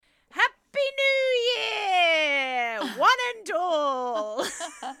all.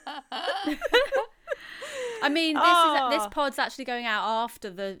 I mean, this pod's actually going out after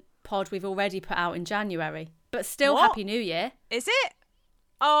the pod we've already put out in January. But still, What? Happy New Year. Is it?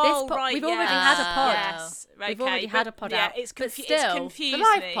 Oh, Right. We've yes. already had a pod. Yes. We've already had a pod out. It's but still, it's confused The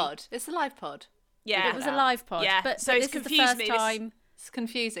live me. pod. It's the live pod. Yeah. It was a live pod. Yeah, But, so but it's this is the confused first me. time. It's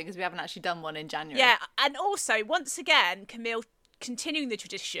confusing because we haven't actually done one in January. Yeah, and also, once again, Camille continuing the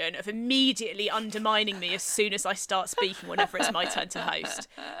tradition of immediately undermining me as soon as I start speaking whenever it's my turn to host.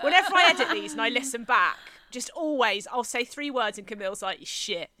 Whenever I edit these and I listen back, just always, I'll say 3 words and Camille's like,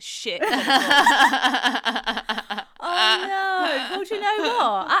 shit. Oh no! Well, do you know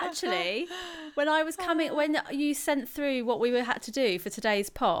what? Actually, when you sent through what we had to do for today's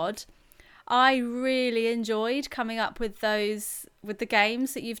pod, I really enjoyed coming up with the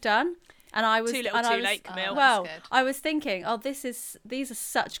games that you've done. And I was Too little, too late, Camille. Well, That's good. I was thinking, these are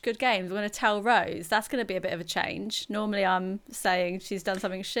such good games. We're going to tell Rose. That's going to be a bit of a change. Normally, I'm saying she's done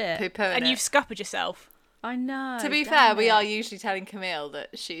something shit. Poo-pooing And it. you've scuppered yourself. I know. To be damn fair, we it. are usually telling Camille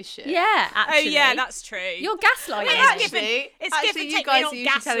that she's shit. Yeah, actually. Oh, yeah, that's true. You're gaslighting. Yeah, me. it's give and you take, guys we're are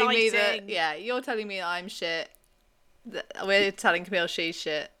not usually telling me that. gaslighting. Yeah, you're telling me that I'm shit. We're telling Camille she's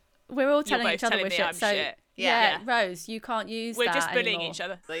shit. We're all telling both each other telling we're me shit. I'm So shit. yeah, Yeah. Rose, you can't use We're that just bullying anymore. each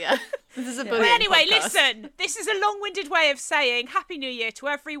other. So yeah, this is a bullying But anyway, podcast. listen, this is a long-winded way of saying Happy New Year to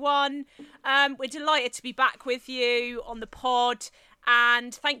everyone. We're delighted to be back with you on the pod.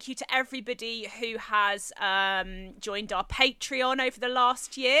 And thank you to everybody who has joined our Patreon over the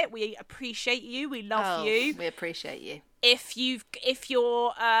last year. We appreciate you. We love you. We appreciate you. If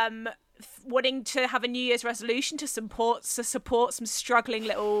you're wanting to have a New Year's resolution to support some struggling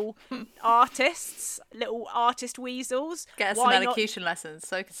little artists, little artist weasels, Get us some why not- elocution lessons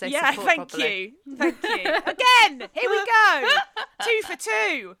so I can say Yeah, support thank properly. you. Again, here we go. 2 for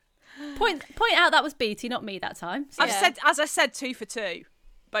 2. Point out that was Beatty, not me that time. So- As I said, 2 for 2.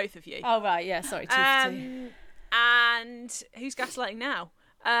 Both of you. Oh right, yeah. Sorry, 2 for 2. And who's gaslighting now?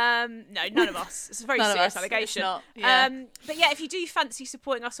 No, none of us. It's a very None of serious us. allegation. It's not, yeah. But yeah, if you do fancy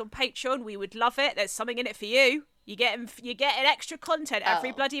supporting us on Patreon, we would love it. There's something in it for you. You're getting extra content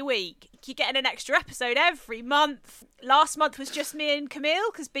every bloody week. You're getting an extra episode every month. Last month was just me and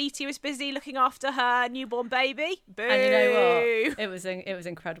Camille because Beatty was busy looking after her newborn baby. Boo! And you know what? It was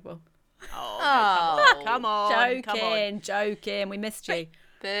incredible. Oh, no, come on. Joking. We missed you.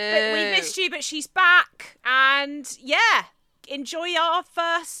 But we missed you, but she's back. And yeah, enjoy our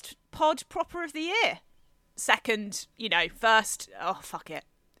first pod proper of the year. Second, first, oh, fuck it.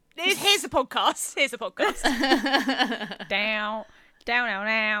 Here's the podcast. Down.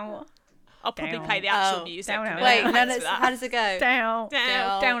 I'll probably Down. play the actual Oh, music. down, Camille. down, Wait, down. Thanks for that. how does it go? Down.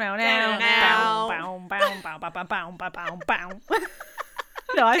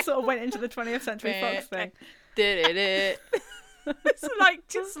 No, I sort of went into the 20th Century Fox thing. Did it. It's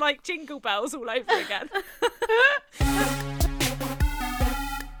just like Jingle Bells all over again.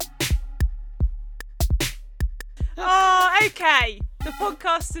 Oh, okay. The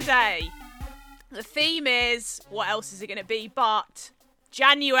podcast today. The theme is, what else is it going to be but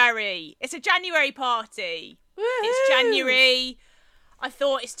January. It's a January party. Woo-hoo. It's January. I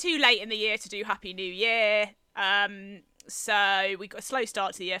thought it's too late in the year to do Happy New Year. So we got a slow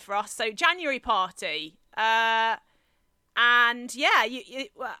start to the year for us. So January party. And yeah,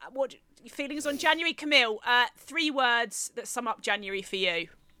 what your feelings on January, Camille? 3 words that sum up January for you.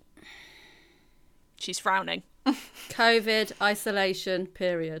 She's frowning. COVID, isolation,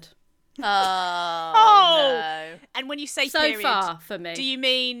 period. Oh, no. And when you say So period, far for me. do you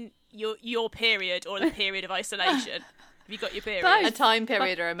mean your period or the period of isolation? Have you got your period? Both. A time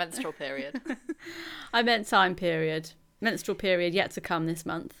period or a menstrual period? I meant time period. Menstrual period yet to come this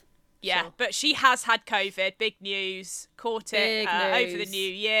month. Yeah, Sure. but she has had COVID. Big news. Caught it Big over the news.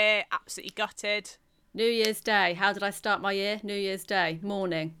 new year. Absolutely gutted. New Year's Day. How did I start my year? New Year's Day.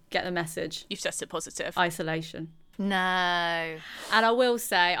 Morning. Get the message. You've tested positive. Isolation. No. And I will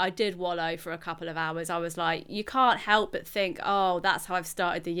say, I did wallow for a couple of hours. I was like, you can't help but think, oh, that's how I've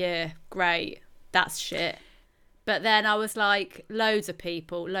started the year. Great. That's shit. But then I was like, loads of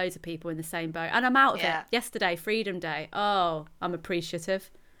people in the same boat. And I'm out of Yeah. it. Yesterday, Freedom Day. Oh, I'm appreciative.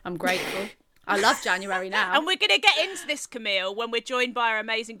 I'm grateful. I love January now. And we're going to get into this, Camille, when we're joined by our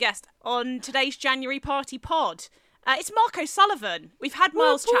amazing guest on today's January Party pod. It's Mark O'Sullivan. We've had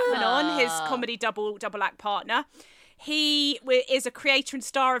Miles Chapman on, his comedy double act partner. He is a creator and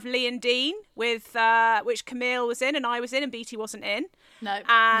star of Lee and Dean, with which Camille was in and I was in and Beatty wasn't in. No.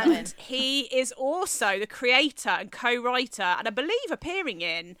 And he is also the creator and co-writer and I believe appearing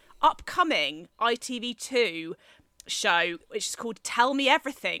in upcoming ITV2 show, which is called Tell Me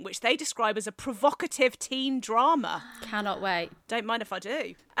Everything, which they describe as a provocative teen drama. Cannot wait. Don't mind if I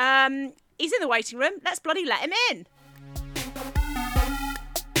do. He's in the waiting room. Let's bloody let him in.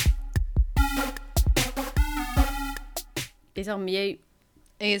 He's on mute.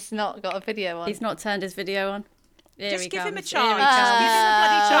 He's not got a video on. He's not turned his video on. Here Just he give him a comes. chance. Here he Just comes. give him a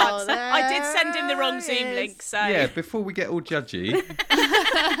bloody chance. there I did send him the wrong he Zoom is. link, so... Yeah, before we get all judgy,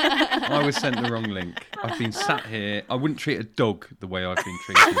 I was sent the wrong link. I've been sat here. I wouldn't treat a dog the way I've been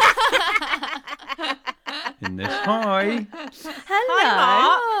treated. In this. Hi. Hello.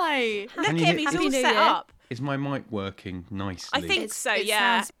 Hi. Look Can at you him, hear- he's Happy all New set Year. up. Is my mic working nicely? I think so, it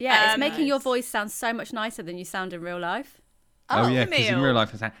yeah. sounds- Yeah, it's making your nice. voice sound so much nicer than you sound in real life. Oh, yeah, because in Camille. real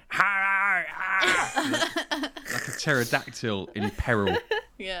life I sound like a pterodactyl in peril.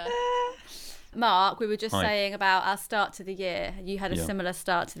 Yeah. Mark, we were just Hi. saying about our start to the year. You had a Yeah. similar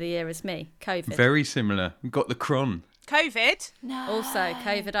start to the year as me. COVID. Very similar. Got the cron. COVID. Also,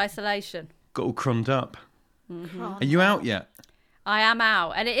 COVID isolation. Got all croned up. Are you out yet? I am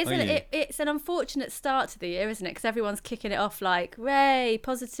out, and it is Are you? it's an unfortunate start to the year, isn't it? Because everyone's kicking it off like, "Ray,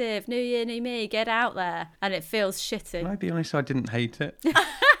 positive, new year, new me, get out there," and it feels shitty. Can I be honest? I didn't hate it.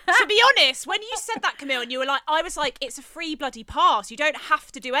 To be honest, when you said that, Camille, and you were like, I was like, it's a free bloody pass. You don't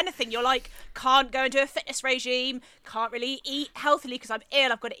have to do anything. You're like, can't go into a fitness regime, can't really eat healthily because I'm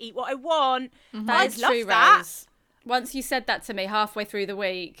ill. I've got to eat what I want. That I'd is love true, that. Rose. Once you said that to me halfway through the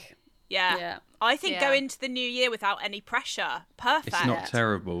week, Yeah. Yeah. I think Yeah. go into the new year without any pressure. Perfect. It's not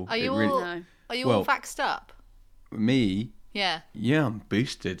terrible. Are you It really- all? No. Are you Well- all vaxxed up? Me? Yeah. Yeah, I'm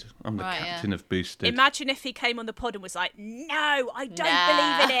boosted. I'm the Right, captain of boosted. Imagine if he came on the pod and was like, no, I don't Nah.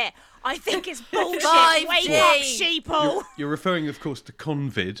 believe in it. I think it's bullshit. 5G. Wake up, sheeple. You're referring, of course, to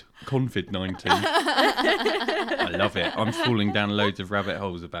COVID-19. I love it. I'm falling down loads of rabbit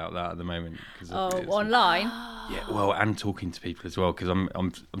holes about that at the moment. online. Yeah, well, and talking to people as well, because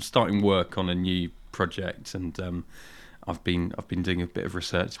I'm starting work on a new project, and I've been doing a bit of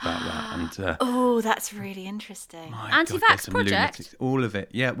research about that, and Oh, that's really interesting. my Anti-vax God, there's some project? lunatics, all of it.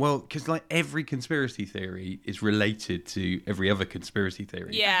 Yeah, well, because like every conspiracy theory is related to every other conspiracy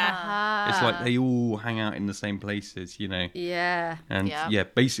theory. Yeah. It's like they all hang out in the same places, you know. Yeah. And Yeah. yeah,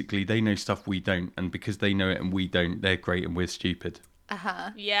 basically they know stuff we don't, and because they know it and we don't, they're great and we're stupid.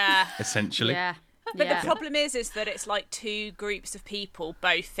 Yeah. Essentially. Yeah. But yeah. the problem is that it's like two groups of people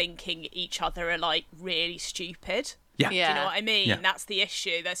both thinking each other are like really stupid. Yeah. Yeah. Do you know what I mean? Yeah. That's the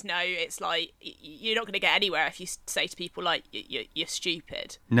issue. There's no, it's like, you're not going to get anywhere if you say to people like, you're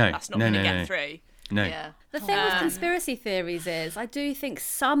stupid. No, That's not no, going to no, get no. through. No. Yeah. The thing with conspiracy theories is, I do think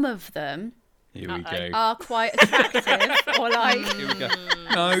some of them Here we go. are quite attractive, or like Here we go.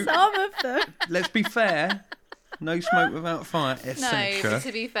 No, some of them. let's be fair. No smoke without fire, No, etc. but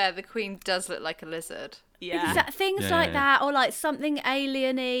to be fair, the Queen does look like a lizard. Yeah. Things Yeah, like yeah. that, or like something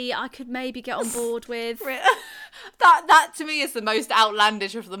alien-y, I could maybe get on board with. That to me is the most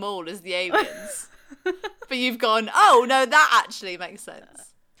outlandish of them all, is the aliens. But you've gone, oh no, that actually makes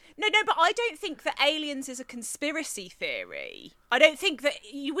sense. No, but I don't think that aliens is a conspiracy theory. I don't think that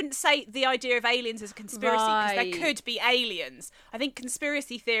you wouldn't say the idea of aliens is a conspiracy because Right. there could be aliens. I think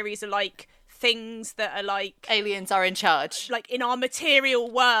conspiracy theories are like things that are like Aliens are in charge. in our material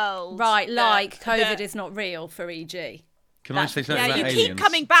world. Right, like that- COVID that- is not real for EG. Can I say something Yeah, about you aliens? keep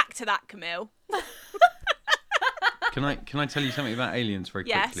coming back to that, Camille. Can I tell you something about aliens very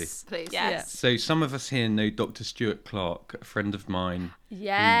quickly? Yes, Please. Yes. So some of us here know Dr. Stuart Clark, a friend of mine.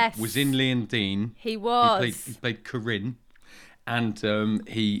 Yes. Was in Lee and Dean. He was. He played Corinne, and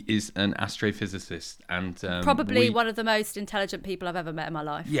he is an astrophysicist, and Probably one of the most intelligent people I've ever met in my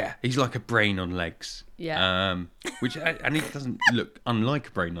life. Yeah, he's like a brain on legs. Yeah. Which and he doesn't look unlike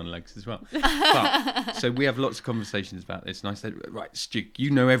a brain on legs as well. But so we have lots of conversations about this, and I said, right, Stu,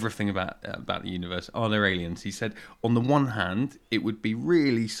 you know everything about the universe. Are there aliens? He said, on the one hand, it would be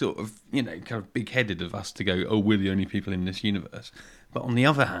really sort of kind of big-headed of us to go, oh, we're the only people in this universe. But on the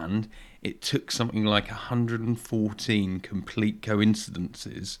other hand, it took something like 114 complete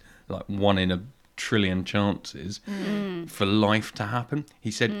coincidences, like 1 in a trillion chances, for life to happen. He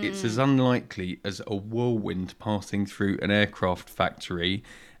said it's as unlikely as a whirlwind passing through an aircraft factory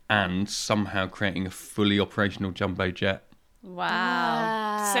and somehow creating a fully operational jumbo jet.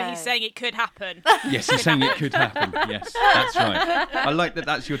 Wow. So he's saying it could happen. Yes, he's saying it could happen. Yes, that's right. I like that.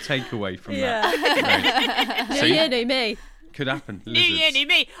 That's your takeaway from that. Right. New year, new me. Could happen. New year, Lizards. new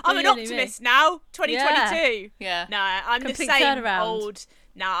me. I'm an New year, new optimist now. 2022. Yeah. No, I'm Complete the same turnaround. old.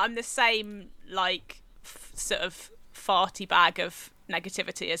 No, I'm the same sort of farty bag of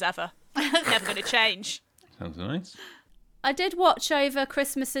negativity as ever. Never going to change. Sounds nice. I did watch over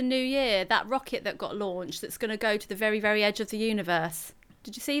Christmas and New Year that rocket that got launched that's going to go to the very, very edge of the universe.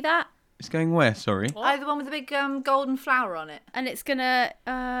 Did you see that? It's going where? Sorry. Oh, the one with the big golden flower on it. And it's going to...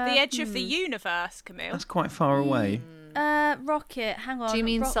 The edge of the universe, Camille. That's quite far away. Rocket, hang on. Do you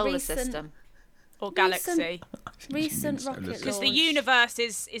mean solar recent- system? Or galaxy. Recent solar rocket system. Because the launch. universe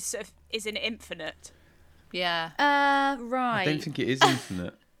is an infinite. Yeah. Right. I don't think it is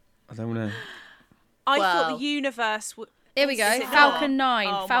infinite. I don't want to. I thought Well, the universe... Here we go. Is it Falcon not? 9.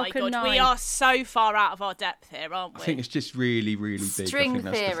 Oh Falcon my God. 9. We are so far out of our depth here, aren't we? I think it's just really, really big. I String think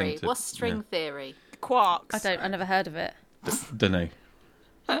that's the thing theory. to- What's string theory? Quarks. I never heard of it. Don't know.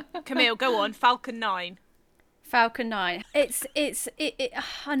 Camille, go on. Falcon 9. Falcon 9.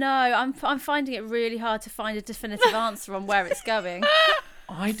 I know. I'm finding it really hard to find a definitive answer on where it's going.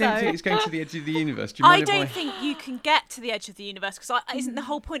 I don't think it's going to the edge of the universe. Do you I mind if don't think you can get to the edge of the universe because isn't the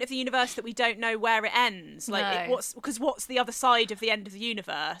whole point of the universe that we don't know where it ends? Like, No. what's the other side of the end of the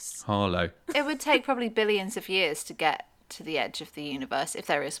universe? Harlow. It would take probably billions of years to get to the edge of the universe, if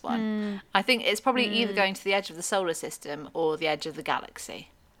there is one. I think it's probably either going to the edge of the solar system or the edge of the galaxy.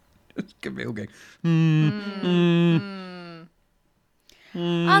 Camille going.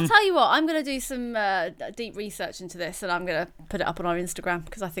 I'll tell you what, I'm going to do some deep research into this and I'm going to put it up on our Instagram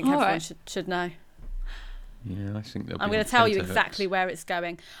because I think All everyone right. should know. Yeah, I think I'm going to tell you exactly where it's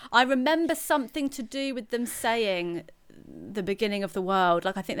going. I remember something to do with them saying the beginning of the world.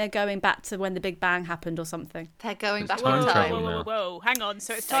 Like, I think they're going back to when the Big Bang happened or something. They're going It's back time in Whoa, time. travel whoa, now. whoa, whoa. Hang on.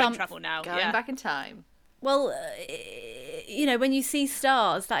 So it's time travel now. Going Yeah. back in time. Well, you know, when you see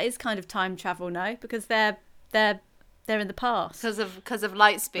stars, that is kind of time travel, no? Because they're in the past. Because of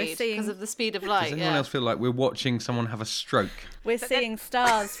light speed. seeing- Because of the speed of Does light. anyone Yeah. else feel like we're watching someone have a stroke? We're seeing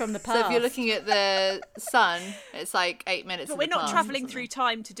stars from the past. So if you're looking at the sun, it's like 8 minutes. But in we're the not past, travelling isn't through it?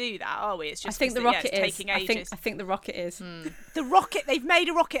 time to do that, are we? It's I just think the 'cause rocket it's is. taking I ages. think the rocket is. The rocket, they've made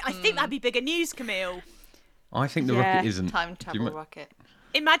a rocket. I think that'd be bigger news, Camille. I think the Yeah. rocket isn't. Time Do you travel mi- rocket.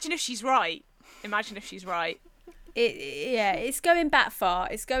 Imagine if she's right. It's going back far.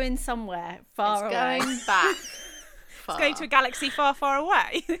 It's going somewhere far It's away. going back. Far. Going to a galaxy far, far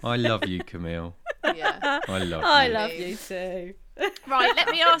away. I love you, Camille. Yeah. I love I you. love you too. Right, let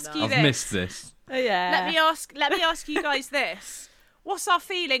me ask you I've this. missed this. Yeah. Let me ask you guys this. What's our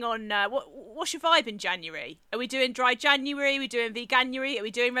feeling on what's your vibe in January? Are we doing dry January? Are we doing veganuary? Are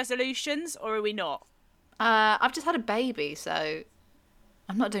we doing resolutions or are we not? I've just had a baby, so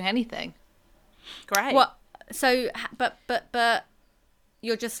I'm not doing anything. Great. What? So, but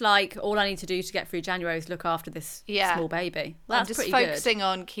you're just like, all I need to do to get through January is look after this Yeah. small baby. I'm That's just pretty focusing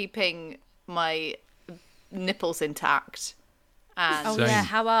on keeping my nipples intact. And good. Oh Same. yeah,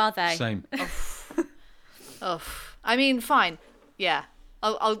 how are they? Same. I mean, fine. Yeah.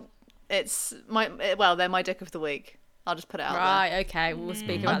 I'll it's my well, they're my dick of the week. I'll just put it out there. Right. Okay. We'll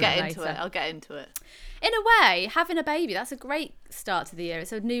speak I'll about get that into later. it. I'll get into it. In a way, having a baby, that's a great start to the year.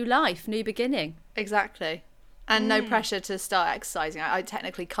 It's a new life, new beginning. Exactly. And no pressure to start exercising. I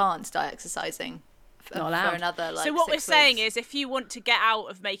technically can't start exercising Not allowed. for another like so what 6 we're saying weeks. is if you want to get out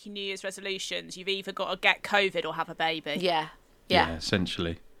of making New Year's resolutions, you've either got to get COVID or have a baby. Yeah. Yeah, Yeah.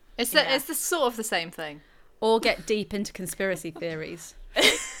 essentially. It's Yeah. it's the sort of the same thing. Or get deep into conspiracy theories.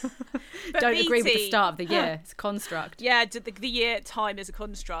 But Don't agree with the BT start of the year. It's a construct. Yeah, the year time is a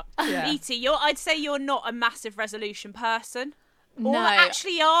construct. Yeah. E.T., I'd say you're not a massive resolution person. Or No.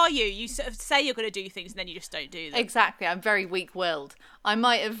 actually are you? You sort of say you're going to do things and then you just don't do them. Exactly. I'm very weak-willed. I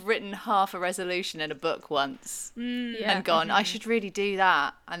might have written half a resolution in a book once Yeah. and gone, I should really do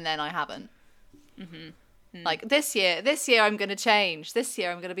that, and then I haven't. Like this year I'm going to change. This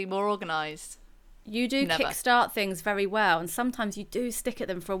year I'm going to be more organised. You do Never. kickstart things very well, and sometimes you do stick at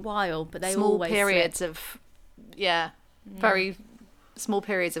them for a while, but they Small always periods slip. of, very small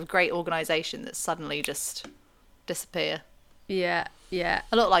periods of great organisation that suddenly just disappear. Yeah, yeah.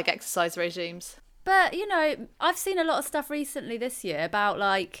 A lot like exercise regimes. But you know, I've seen a lot of stuff recently this year about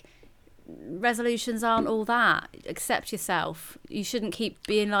like resolutions aren't all that. Accept yourself. You shouldn't keep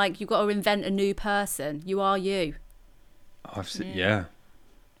being like you've got to invent a new person. You are you. I've seen. Yeah.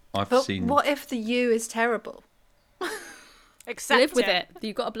 I've But seen. what if the you is terrible? Accept Live with it.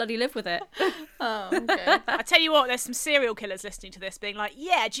 You've got to bloody live with it. Oh, okay. I tell you what, there's some serial killers listening to this being like,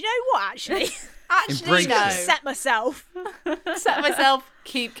 yeah, do you know what, actually? Actually, Embrace no. it. Set myself. Set myself,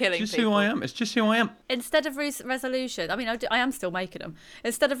 keep killing Just people. who I am. It's just who I am. Instead of resolution, I mean, I am still making them.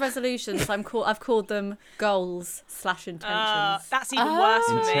 Instead of resolutions, I've called them goals/intentions. That's even worse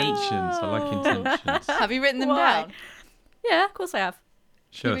for me. Intentions. I like intentions. Have you written them Why? down? Yeah, of course I have.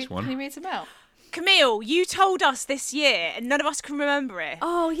 Show us Can you one. read them out? Camille, you told us this year, and none of us can remember it.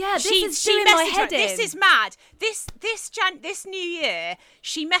 Oh yeah, this is doing my messaged head in. This is mad. This New Year,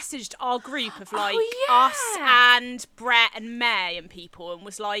 she messaged our group of like us and Brett and May and people, and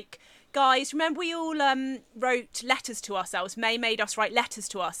was like, guys, remember we all wrote letters to ourselves? May made us write letters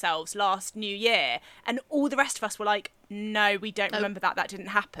to ourselves last New Year, and all the rest of us were like, no, we don't remember that. That didn't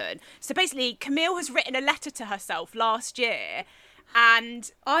happen. So basically, Camille has written a letter to herself last year. And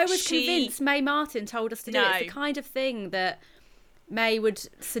I was convinced May Martin told us to do it. No. It's the kind of thing that May would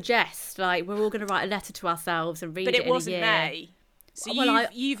suggest, like, we're all going to write a letter to ourselves and read it in a year. But it wasn't May. So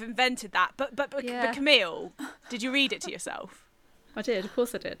you've invented that. But Camille, did you read it to yourself? I did, of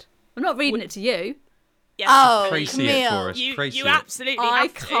course I did. I'm not reading it to you. Yes. Oh, Tracy it for us. You Tracy it. absolutely I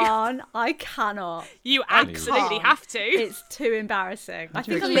have to. can't. I cannot. You absolutely have to. It's too embarrassing. I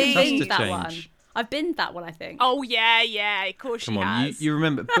think I've expect us to binned that one. change? I've binned that one, I think. Oh, yeah, of course Come she on, has. you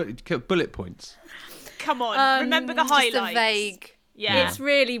remember bullet points. Come on, remember the highlights. Just a vague. Yeah. It's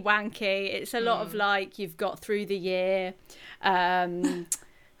really wanky. It's a lot of like, you've got through the year.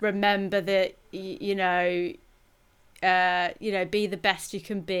 Remember that, you know, be the best you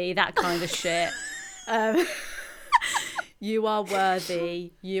can be, that kind of shit. You are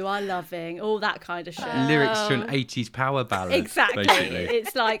worthy, you are loving, all that kind of shit. Lyrics to an 80s power ballad. Exactly. Basically.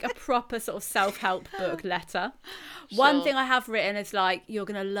 It's like a proper sort of self-help book letter. One thing I have written is like, you're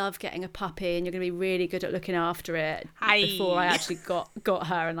going to love getting a puppy and you're going to be really good at looking after it. Before I actually got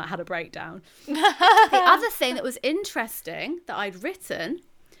her and like had a breakdown. The other thing that was interesting that I'd written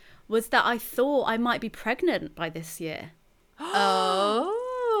was that I thought I might be pregnant by this year. Oh.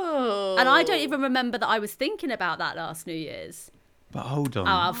 And I don't even remember that I was thinking about that last New Year's. But hold on.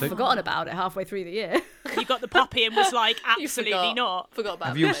 I've forgotten about it halfway through the year. You got the puppy and was like, You absolutely not. Forgot about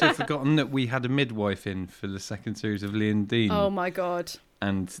Have you also forgotten that we had a midwife in for the second series of Lee and Dean? Oh my God.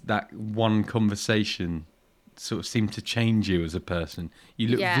 And that one conversation sort of seemed to change you as a person. You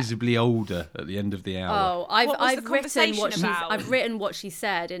look visibly older at the end of the hour. Oh, What was the I've written conversation about? I've written what she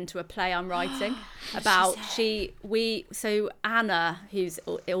said into a play I'm writing about so Anna, who's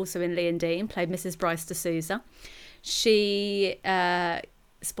also in Lee and Dean, played Mrs. Bryce D'Souza. She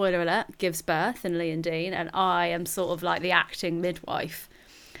spoiler alert, gives birth in Lee and Dean, and I am sort of like the acting midwife.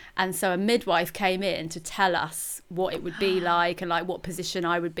 And so a midwife came in to tell us what it would be like and like what position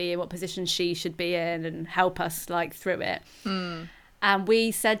I would be in, what position she should be in, and help us like through it. And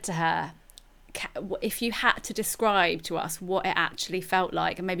we said to her, if you had to describe to us what it actually felt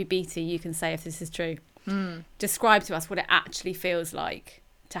like, and maybe Beatty, you can say if this is true, describe to us what it actually feels like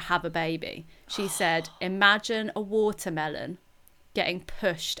to have a baby. She said, imagine a watermelon getting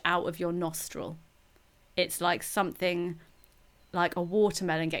pushed out of your nostril. It's like something like a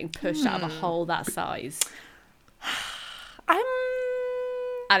watermelon getting pushed out of a hole that size.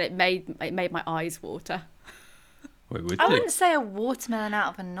 And it made my eyes water. I wouldn't say a watermelon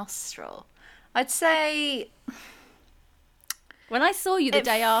out of a nostril. I'd say when I saw you the It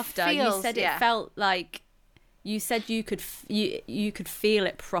day after, feels- you said yeah. it felt like you said you could feel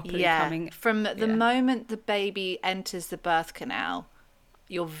it properly coming. From the moment the baby enters the birth canal,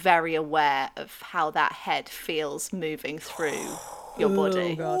 you're very aware of how that head feels moving through your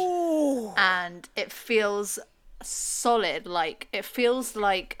body. Oh, God. And it feels solid, like it feels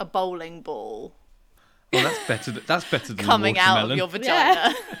like a bowling ball Well, that's better than coming a out watermelon. of your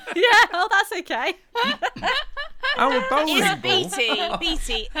vagina. Yeah, oh, that's okay. Our bowling ball.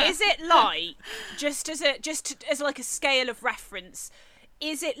 BT, is it like just as like a scale of reference?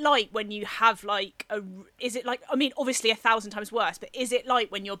 Is it like when you have like is it like, I mean, obviously 1,000 times worse, but is it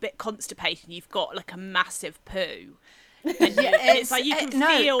like when you're a bit constipated and you've got like a massive poo? And it's like you can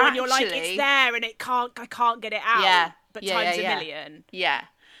feel and you're like, it's there and I can't get it out. But times a million. Yeah.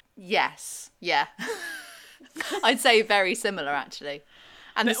 Yes. Yeah. I'd say very similar actually.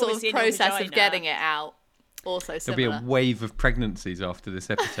 And But the sort of obviously in your process of vagina. getting it out also There'll similar. be a wave of pregnancies after this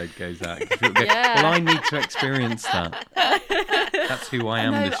episode goes out. 'Cause it'll go, well, I need to experience that. That's who I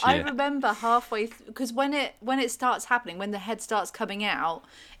am this I year. remember halfway because when it starts happening, when the head starts coming out,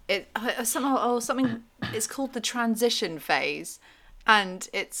 something. It's called the transition phase, and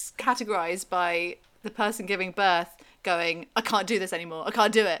it's categorized by the person giving birth going, "I can't do this anymore. I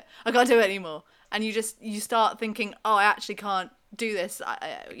can't do it. I can't do it anymore." And you start thinking, "Oh, I actually can't do this.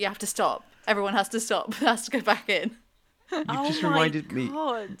 You have to stop. Everyone has to stop. Has to go back in." You've just reminded me.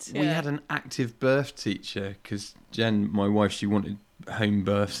 We had an active birth teacher because Jen, my wife, she wanted home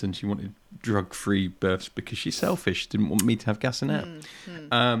births and she wanted drug-free births because she's selfish. Didn't want me to have gas and air.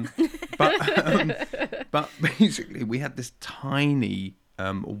 But basically, we had this tiny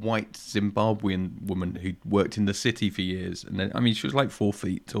white Zimbabwean woman who worked in the city for years, and then, I mean, she was like 4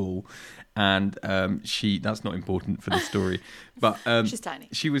 feet tall, and that's not important for the story, but She's tiny.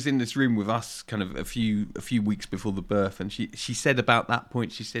 She was in this room with us, kind of a few weeks before the birth, and she said about that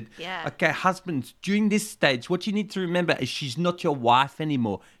point, she said, Yeah. "Okay, husbands, during this stage, what you need to remember is she's not your wife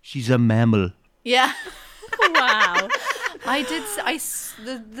anymore; she's a mammal." Yeah. Wow.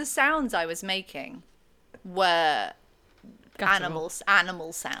 The sounds I was making were Guttural.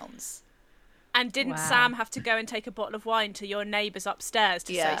 animal sounds. And didn't Wow. Sam have to go and take a bottle of wine to your neighbours upstairs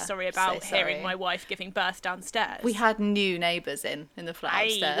to Yeah, say sorry about say hearing sorry. my wife giving birth downstairs? We had new neighbours in the flat Hey,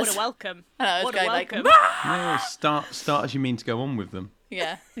 upstairs. what a welcome. And I was What a going like, welcome. No, start as you mean to go on with them.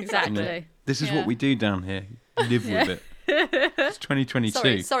 Yeah, Exactly. You know, this is Yeah. what we do down here. Live with it. It's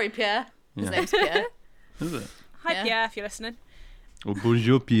 2022. Sorry, Pierre. His Yeah. name's Pierre. Is it? Hi, Yeah. Pierre, if you're listening. Oh,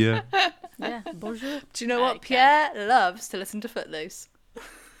 bonjour, Pierre. Yeah. Bonjour. Do you know what? Okay. Pierre loves to listen to Footloose.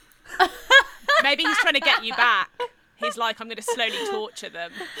 Maybe he's trying to get you back. He's like, I'm going to slowly torture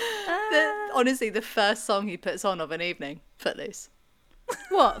them. Honestly, the first song he puts on of an evening, Footloose.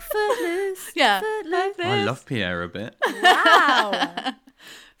 What? Footloose. Yeah. Footloose. I love Pierre a bit. Wow.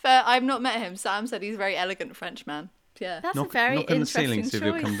 But I've not met him. Sam said he's a very elegant French man. Pierre. That's a Knock, very knock on the interesting ceiling, see if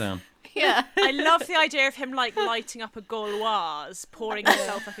he'll choice. come down. Yeah. I love the idea of him like lighting up a Gauloise, pouring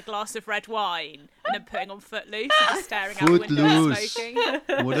himself like a glass of red wine, and then putting on Footloose and just staring out the window and Footloose.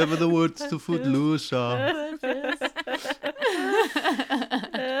 smoking. Whatever the words to Footloose are.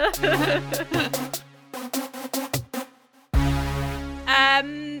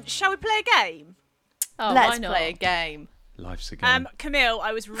 Shall we play a game? Oh, why Let's not? play a game. Life's a game. Camille,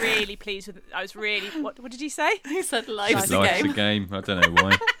 I was really pleased with. I was really. What did you say? He said life's a Life's game. a game. I don't know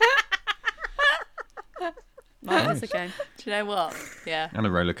why. That's a game. Do you know what? Yeah. And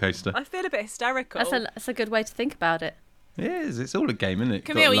a roller coaster. I feel a bit hysterical. That's a good way to think about it. It is. It's all a game, isn't it?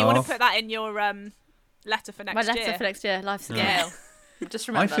 Camille, Gotta you want to laugh. put that in your letter for next My letter year? for next year. Life's a game. Yeah. Just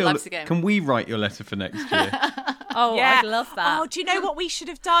I remember, feel. life's a game. Can we write your letter for next year? Oh, Yeah. I'd love that. Oh, do you know what we should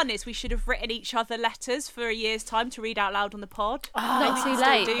have done? Is we should have written each other letters for a year's time to read out loud on the pod. Not too still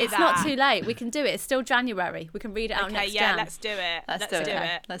late. do It's that. not too late. We can do it. It's still January. We can read it out Okay, next yeah, Jan. let's do it. Let's do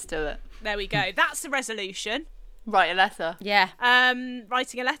it. Let's do it. There we go. That's the resolution. Write a letter. Yeah.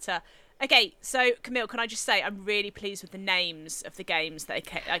 Writing a letter. Okay, so Camille, can I just say I'm really pleased with the names of the games that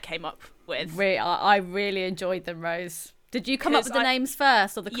I came up with. I really enjoyed them, Rose. Did you come up with the names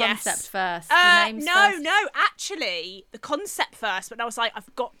first or the Yes. concept first? The names first? No, actually, the concept first. But I was like,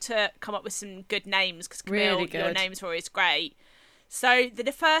 I've got to come up with some good names because Camille, Really your good. names were always great. So the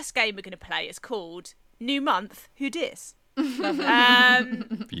first game we're going to play is called New Month. Who dis?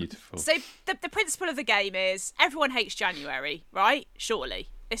 Beautiful. So the principle of the game is everyone hates January, right?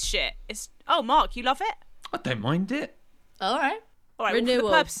 Surely it's shit. It's Mark, you love it. I don't mind it. All right. All right. Renewal.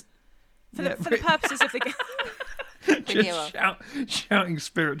 Well, for the purposes of the game. Renewal. Just shouting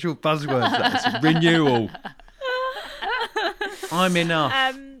spiritual buzzwords. That's renewal. I'm enough.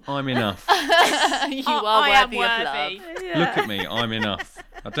 I'm enough. You are I am worthy of love. worthy. Look at me. I'm enough.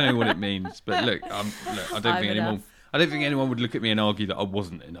 I don't know what it means, but look. I don't I'm think anyone. enough. I don't think anyone would look at me and argue that I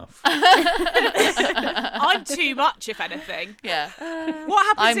wasn't enough. I'm too much, if anything. Yeah. What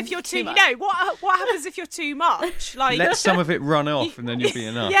happens I'm if you're too too? much. No. What happens if you're too much? Like. Let some of it run off, and then you'll be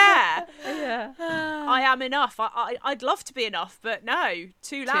enough. Yeah, Yeah. I am enough. I'd love to be enough, but no,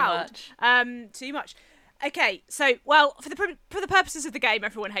 too loud. Too much. Okay, so for the purposes of the game,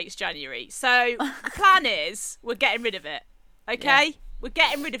 everyone hates January. So the plan is we're getting rid of it. Okay, Yeah. we're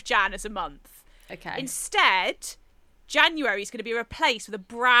getting rid of Jan as a month. Okay. Instead, January is going to be replaced with a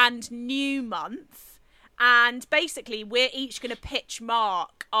brand new month. And basically, we're each going to pitch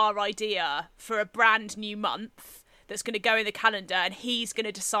Mark our idea for a brand new month that's going to go in the calendar, and he's going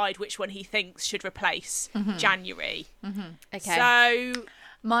to decide which one he thinks should replace January. Okay. So,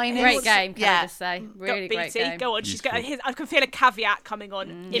 Mine is Great game, can I Yeah. just say? Really BT, great game. go on. She's got. Beautiful. I can feel a caveat coming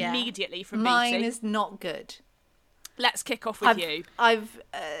on Yeah. immediately from Mine BT. is not good. Let's kick off with you.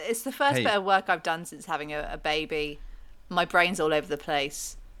 It's the first Hey. bit of work I've done since having a baby. My brain's all over the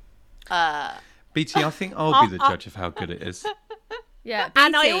place. BT, I think I'll be the judge of how good it is. Yeah.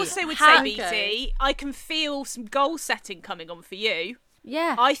 And I BT, also would how- say, BT, I can feel some goal setting coming on for you.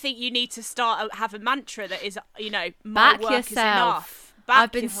 Yeah. I think you need to have a mantra that is, my Back work is yourself. enough. Back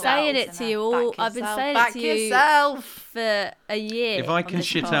I've been yourself. saying it to you all. I've been saying it to you yourself. for a year. If I on can this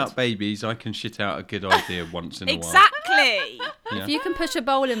shit pod. out babies, I can shit out a good idea once in a Exactly. while. If you can push a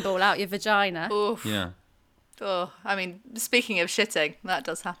bowling ball out your vagina, Oof. Yeah. Oh, I mean, speaking of shitting, that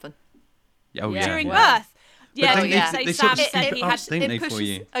does happen. Oh, Yeah. yeah. During yeah. birth. Yeah, don't you they- say they Sam sort of said scoop he it up, had. don't they, for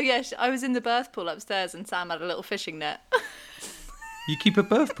you? Oh yeah, I was in the birth pool upstairs, and Sam had a little fishing net. You keep a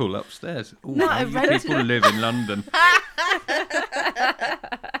birth pool upstairs. Ooh, No, how I you rented people live in London.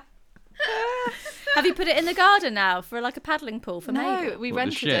 Have you put it in the garden now for like a paddling pool for No, Mabel? we What, the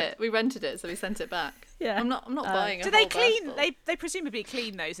rented shit? it. We rented it, so we sent it back. Yeah. I'm not buying. Do a they whole birth clean? pool. They presumably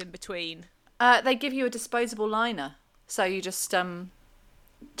clean those in between. They give you a disposable liner, so you just chuck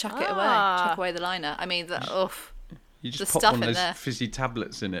it away, Ah. chuck away the liner. I mean, oof. You just The pop stuff one of in those there. fizzy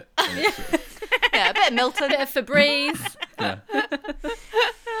tablets in it. And it's sort of- Yeah, a bit of Milton. Bit of Febreze. yeah.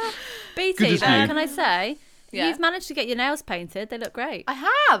 BT, Good as though, new. can I say, Yeah. you've managed to get your nails painted. They look great. I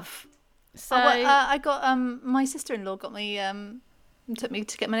have. So, I got my sister-in-law got me took me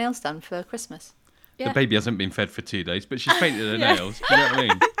to get my nails done for Christmas. yeah. The baby hasn't been fed for 2 days, but she's painted her nails. Do you know what I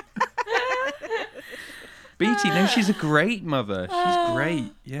mean? BT, no, she's a great mother. She's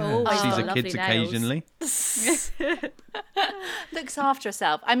great. Yeah, Oh, she's sees got her lovely kids nails. occasionally. Looks after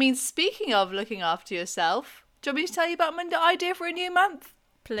herself. I mean, speaking of looking after yourself, do you want me to tell you about my idea for a new month?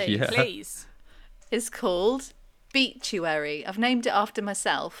 Please. Yeah. Please. It's called Beachuary. I've named it after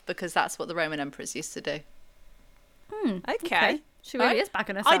myself because that's what the Roman emperors used to do. Okay. She really Right. is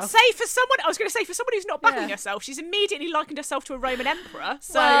backing herself. I'd say for someone, I was going to say for someone who's not backing Yeah. herself, she's immediately likened herself to a Roman emperor.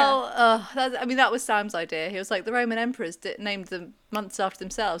 So Well, that was Sam's idea. He was like, the Roman emperors named the months after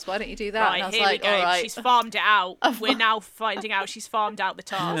themselves. Why don't you do that? right, and I was here like, we go. all right. She's farmed it out. We're now finding out she's farmed out the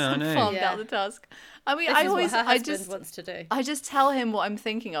task. Yeah, I know. farmed Yeah. out the task. I mean, This I is always, what her I husband just, wants to do. I just tell him what I'm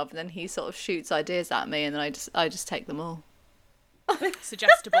thinking of, and then he sort of shoots ideas at me, and then I just take them all.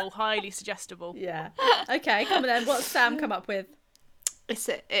 Suggestible, highly suggestible. Yeah. Okay, come on then. What's Sam come up with?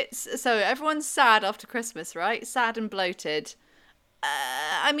 It's so everyone's sad after Christmas, right? Sad and bloated.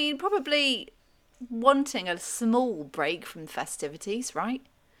 I mean, probably wanting a small break from festivities, right?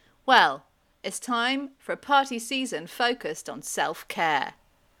 Well, it's time for a party season focused on self-care.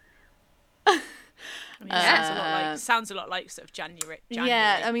 I mean, sounds a lot like sort of January.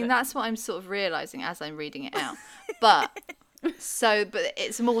 Yeah, I mean but- that's what I'm sort of realizing as I'm reading it out. But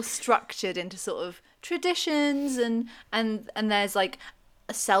it's more structured into sort of traditions and there's like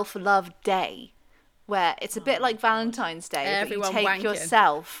a self-love day where it's a bit like Valentine's Day, Everyone but you take wanking.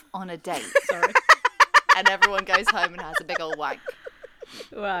 yourself on a date. Sorry. And everyone goes home and has a big old wank.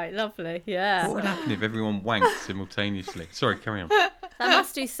 Right, lovely. Yeah. What would happen if everyone wanked simultaneously? Sorry, carry on. That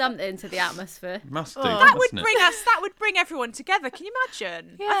must do something to the atmosphere. Must do, that would mustn't it? bring us. That would bring everyone together. Can you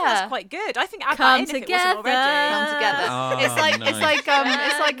imagine? I think Yeah. that's quite good. I think add Come that in if it together. wasn't already. Come together. Oh, it's like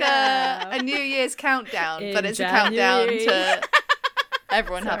nice. a New Year's countdown, but In it's a countdown January. to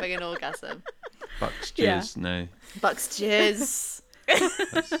everyone having an orgasm. Bucks Yeah. jizz, no. Bucks jizz.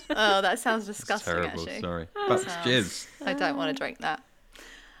 Oh, that sounds That's disgusting. terrible, Actually, sorry. Bucks jizz. I don't want to drink that.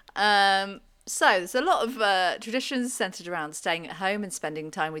 So there's a lot of traditions centered around staying at home and spending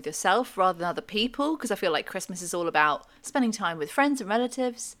time with yourself rather than other people, because I feel like Christmas is all about spending time with friends and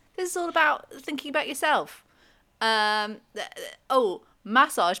relatives. This is all about thinking about yourself.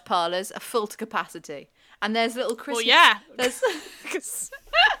 Massage parlours are full to capacity, and there's little Christmas. Well, yeah. There's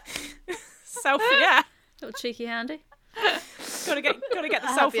Self, yeah. Little cheeky handy. Gotta get the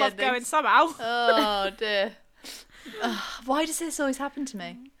Happy self love endings. going somehow. Oh dear. Why does this always happen to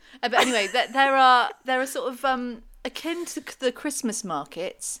me? But anyway, there are sort of akin to the Christmas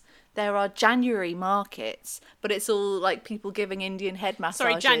markets. There are January markets, but it's all like people giving Indian head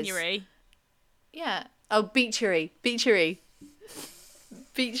massages. Sorry, January. Yeah. Oh, beachery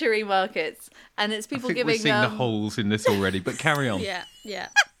markets, and it's I people think giving we're seeing the holes in this already, but carry on. Yeah, yeah.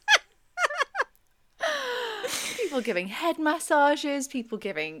 people giving head massages, people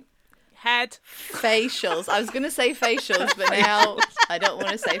giving Head. facials. I was going to say facials, but now I don't want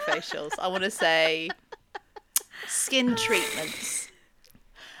to say facials. I want to say skin treatments.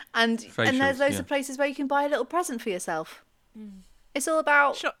 And there's Facials, loads yeah. of places where you can buy a little present for yourself. It's all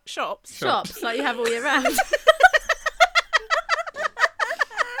about Shops. Shops like you have all year round.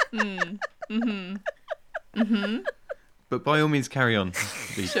 But by all means, carry on.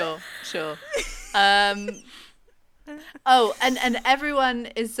 sure. And everyone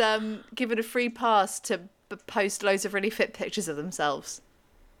is given a free pass to post loads of really fit pictures of themselves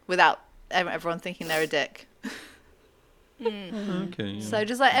without everyone thinking they're a dick. Okay. Yeah. So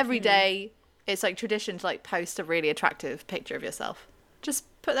just like every day, it's like tradition to like post a really attractive picture of yourself. Just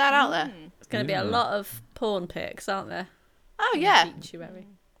put that out there. It's going to be a Yeah. lot of porn pics, aren't there? Oh yeah, Beachuary.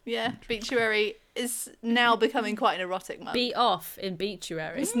 yeah. Beachuary is now becoming quite an erotic month. Beat off in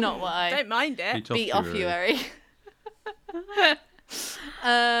Beachuary. It's not what I Don't mind it. beat off you, Ari. Is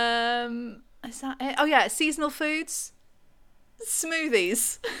that it? Oh yeah, seasonal foods,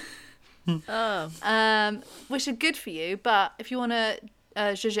 smoothies, Oh. which are good for you. But if you want to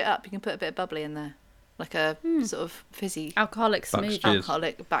zhuzh it up, you can put a bit of bubbly in there, like a sort of fizzy Alcoholic Bucks smoothie. Jizz.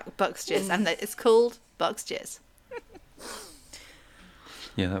 alcoholic Bucks Jizz, and it's called Bucks Jizz.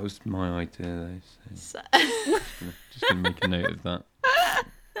 Yeah, that was my idea, though. So, Just gonna make a note of that.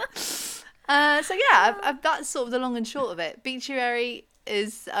 that's sort of the long and short of it. Beachuary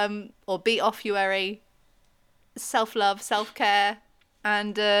is, or beat off Uary, self-love, self-care,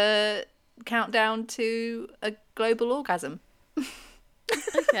 and countdown to a global orgasm.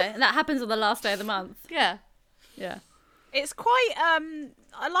 Okay, and that happens on the last day of the month. Yeah. Yeah. It's quite.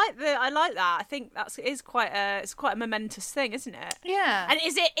 I like that. I think it's quite a momentous thing, isn't it? Yeah. And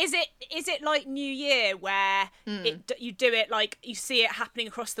is it like New Year where you do it like you see it happening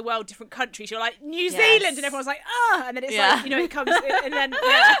across the world, different countries? You're like New Zealand, and everyone's like and then it's like it comes and then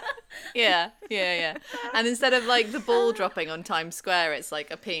Yeah. And instead of like the ball dropping on Times Square, it's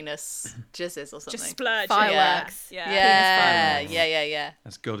like a penis jizzes or something. just splurge Fireworks. Yeah.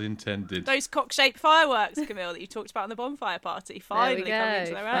 As God intended. Those cock-shaped fireworks, Camille, that you talked about on the bonfire party, finally coming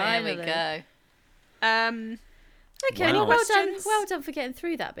into their own. There we Finally. go. Okay, Wow. well done. Questions? Well done for getting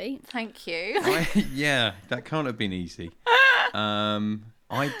through that beat. Thank you. Yeah, that can't have been easy.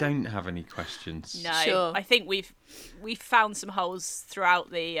 I don't have any questions. No, Sure. I think we've found some holes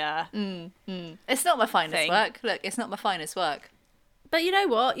throughout the. It's not my finest Thing. work. Look, it's not my finest work. But you know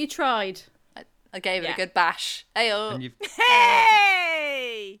what? You tried. I gave it Yeah. a good bash. Ayo. And you've...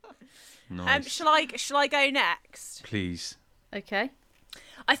 Hey! Nice. Shall I go next? Please. Okay.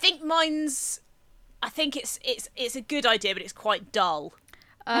 I think mine's. I think it's a good idea, but it's quite dull.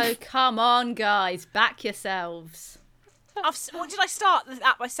 Oh, come on, guys. Back yourselves. What did I start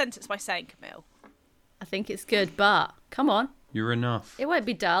my sentence by saying, Camille? I think it's good, but come on. You're enough. It won't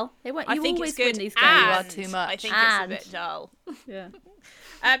be dull. It won't. I You think always it's good. win these and games. You are too much. I think And- it's a bit dull. Yeah.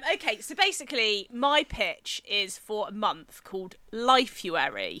 Okay, so basically, my pitch is for a month called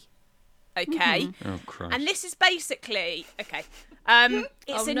Lifeuary. Okay, Oh, Christ. and this is basically okay. It's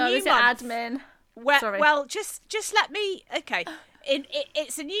Oh a no, new is it month. admin? Sorry. Well, just let me. Okay,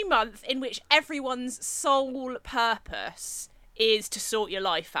 it's a new month in which everyone's sole purpose is to sort your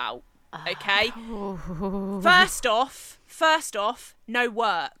life out. Okay. First off, no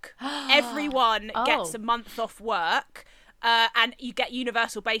work. Everyone gets Oh. a month off work. And you get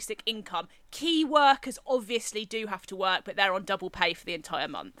universal basic income. Key workers obviously do have to work, but they're on double pay for the entire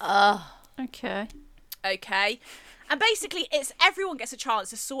month. Okay. Okay? And basically, it's everyone gets a chance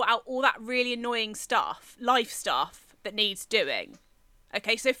to sort out all that really annoying stuff, life stuff, that needs doing.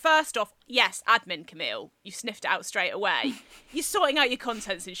 Okay, so first off, yes, admin, Camille. You sniffed it out straight away. You're sorting out your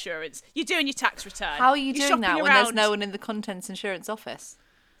contents insurance. You're doing your tax return. How are you You're doing that shopping when there's around. no one in the contents insurance office?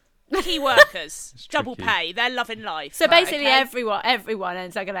 Key workers, It's double tricky. pay. They're loving life. So basically, okay? everyone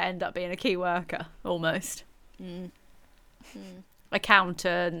ends up going to end up being a key worker, almost.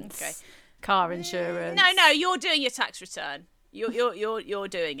 Accountants, Okay. car insurance. No, you're doing your tax return. You're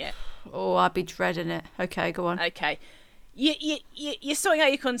doing it. Oh, I'd be dreading it. Okay, go on. Okay. You're sorting out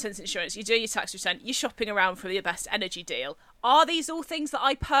your contents insurance, you're doing your tax return, you're shopping around for your best energy deal. Are these all things that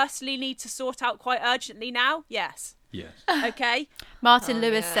I personally need to sort out quite urgently now? Yes. Yes. Okay. Martin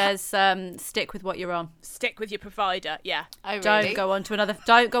Lewis says, stick with what you're on. Stick with your provider. Yeah. Oh, really? Don't go on to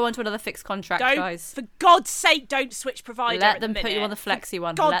another fixed contract, Don't, guys. for God's sake, don't switch provider. Let at them the put you minute. on the flexi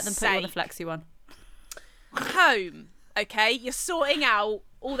one. God's Let them put you on the sake. flexi one. Home. Okay. You're sorting out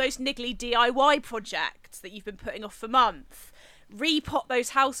all those niggly DIY projects that you've been putting off for months. Repot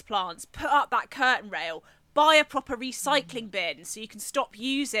those houseplants. Put up that curtain rail. Buy a proper recycling bin so you can stop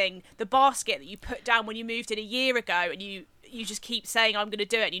using the basket that you put down when you moved in a year ago and you just keep saying I'm going to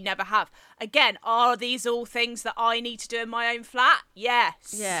do it and you never have. Again, are these all things that I need to do in my own flat?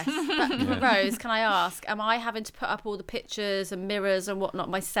 Yes. Yes. But, Rose, can I ask, am I having to put up all the pictures and mirrors and whatnot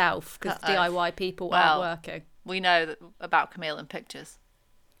myself because DIY people Well, aren't working? We know about Camille and pictures.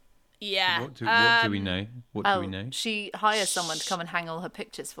 Yeah. What do we know? What do we know? She hires someone to come and hang all her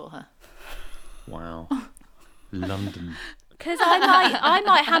pictures for her. Wow. London. Because I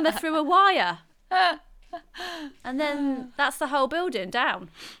might hammer through a wire. And then that's the whole building down.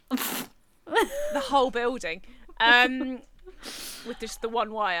 The whole building. With just the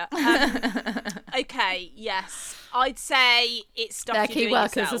one wire. Okay, yes. I'd say it's stuff They're you're key doing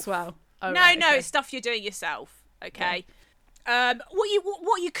workers yourself. as well. Oh, No, right, no, okay. it's stuff you're doing yourself. Okay.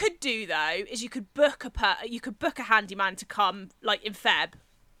 What you could do though is you could book a handyman to come like in Feb.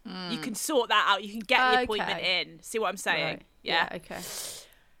 You can sort that out. You can get the appointment Okay. in. See what I'm saying? Right. Yeah. Okay.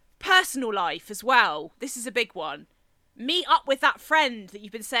 Personal life as well. This is a big one. Meet up with that friend that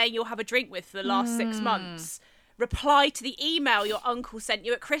you've been saying you'll have a drink with for the last 6 months. Reply to the email your uncle sent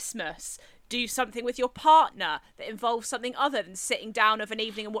you at Christmas. do something with your partner that involves something other than sitting down of an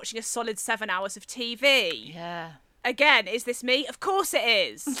evening and watching a solid 7 hours of TV. Yeah. Again, is this me? Of course it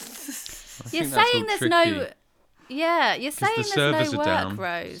is. You're think that's saying all there's tricky. no. Yeah, you're saying The there's servers no are work, down,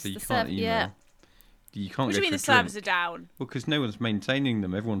 Rose. so you The can't serv- email. yeah. You can't What go do you mean for the a servers drink. are down? Well, because no one's maintaining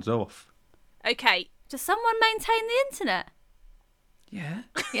them. Everyone's off. Okay. Does someone maintain the internet? Yeah.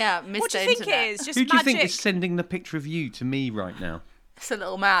 Yeah, Mr. What do you think Internet. it is? Just Who do you magic? think is sending the picture of you to me right now? It's a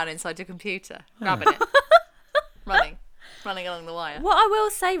little man inside your computer, grabbing it, running along the wire. What I will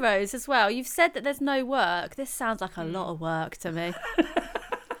say, Rose, as well, you've said that there's no work. This sounds like a lot of work to me.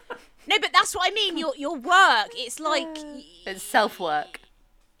 No, but that's what I mean. Your work. It's like It's self-work.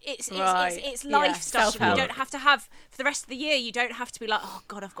 it's Right. it's life Yeah, stuff. You self-help. don't have to have for the rest of the year. You don't have to be like, oh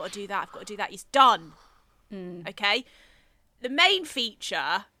God, I've got to do that. I've got to do that. It's done. Okay. The main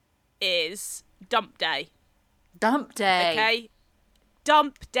feature is dump day. Dump day. Okay.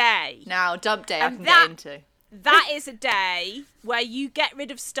 Dump day. Now, dump day I And can that- get into. That is a day where you get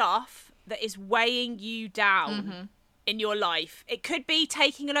rid of stuff that is weighing you down in your life. It could be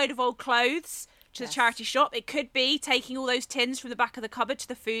taking a load of old clothes to the charity shop. It could be taking all those tins from the back of the cupboard to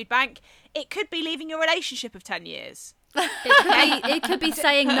the food bank. It could be leaving your relationship of 10 years. It could be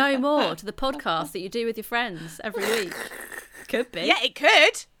saying no more to the podcast that you do with your friends every week. Could be. Yeah, it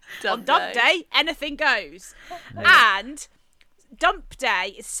could. On dump day, anything goes. And dump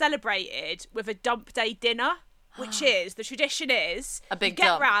day is celebrated with a dump day dinner, which is, the tradition is, A big you get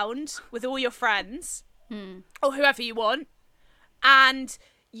dump. round with all your friends, or whoever you want, and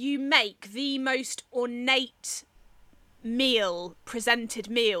you make the most ornate presented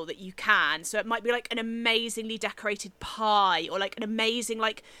meal that you can. So it might be like an amazingly decorated pie, or like an amazing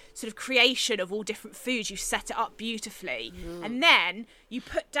like sort of creation of all different foods. You set it up beautifully, and then you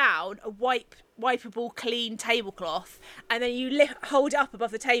put down a wipeable clean tablecloth, and then you hold it up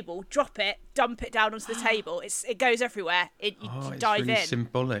above the table, drop it, dump it down onto the table. It goes everywhere. You Oh, it's dive really in.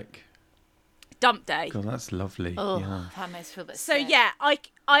 symbolic. Dump day. God, that's lovely. Oh, Yeah. that makes me feel a bit So sick. yeah,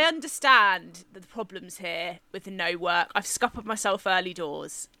 I understand the problems here with the no work. I've scuppered myself early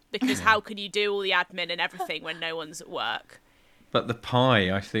doors because how can you do all the admin and everything when no one's at work? But the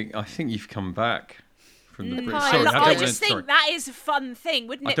pie, I think you've come back from the. pie. Sorry, I don't just think sorry. that is a fun thing,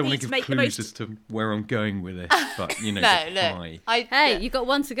 wouldn't I it don't be want to to give make the clues most? as to where I'm going with this, but you know, No, the no. pie. Hey, you've got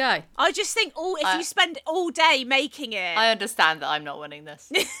one to go. I just think if you spend all day making it, I understand that I'm not winning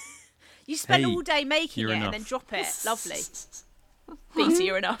this. you spend Hey, all day making you're it enough. and then drop it. Lovely. Beatty,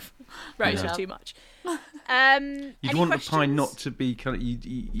 you're enough. Rose, Yeah. you're too much. You'd Any want the pie questions? not to be kind of.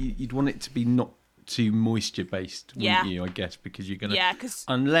 You'd want it to be not too moisture based, wouldn't Yeah. you? I guess because you're gonna. Yeah, 'cause-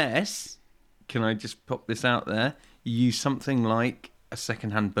 unless, can I just pop this out there? You use something like a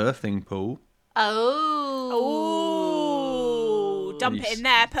second-hand birthing pool. Ooh, dump You it in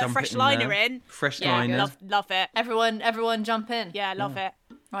there. Put a dump fresh it in liner there. in. Fresh Yeah, liner. love it. Everyone jump in. Yeah, love it.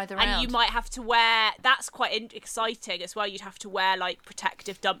 Ride around. And you might have to wear. That's quite exciting as well. You'd have to wear like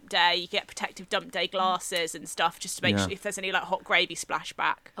protective dump day. You get protective dump day glasses and stuff just to make Yeah. sure if there's any like hot gravy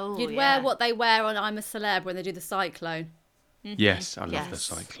splashback. Oh, You'd yeah. wear what they wear on I'm a Celeb when they do the cyclone. Yes, I love the Yes.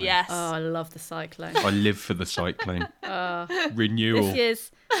 cyclone. Yes. Oh, I love the cyclone. I live for the cyclone. Renewal. This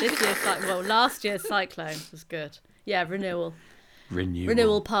year's last year's cyclone was good. Yeah, renewal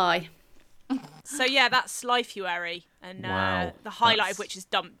pie. So yeah, that's Lifeuary, and Wow, the highlight that's- of which is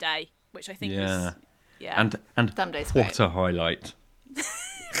dump day, which I think Yeah. is yeah. And Dump day's what great. a highlight.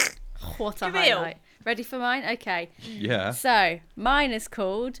 What a Camille. highlight. Ready for mine? Okay. Yeah. So, mine is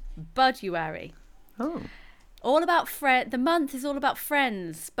called Buduary. Oh. All about the month is all about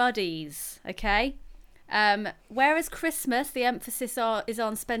friends, buddies, okay? Whereas Christmas, the emphasis is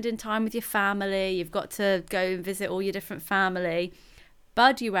on spending time with your family. You've got to go and visit all your different family.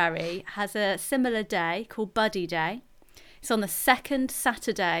 Buduary has a similar day called Buddy Day. It's on the second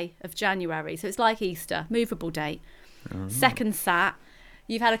Saturday of January, so it's like Easter, movable date. Second Sat.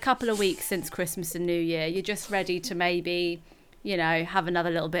 You've had a couple of weeks since Christmas and New Year. You're just ready to maybe, have another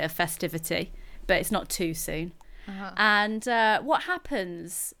little bit of festivity, but it's not too soon. And what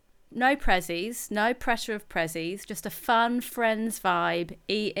happens? No prezzies, no pressure of prezzies, just a fun friends vibe,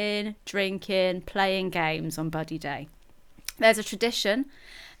 eating, drinking, playing games on Buddy Day. There's a tradition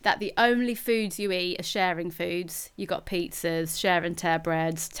that the only foods you eat are sharing foods. You got pizzas, share and tear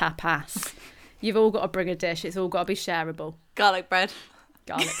breads, tapas. You've all got to bring a dish. It's all got to be shareable. Garlic bread.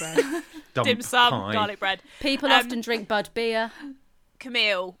 Garlic bread. Dump Dim sum, pie. garlic bread. People often drink Bud beer.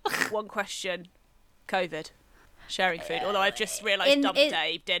 Camille, one question: COVID. sharing food. Although I've just realised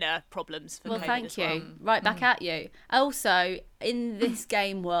day dinner problems for Well, COVID thank as you. well. Right back at you. Also, in this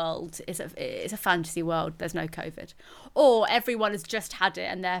game world, it's a fantasy world. There's no COVID, or everyone has just had it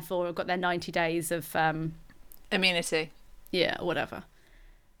and therefore have got their 90 days of immunity. Yeah, whatever.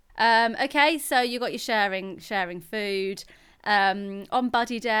 Okay, so you got your sharing food. On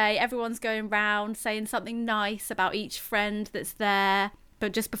Buddy Day, everyone's going round saying something nice about each friend that's there,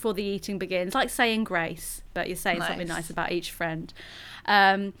 but just before the eating begins, like saying grace, but you're saying something nice about each friend.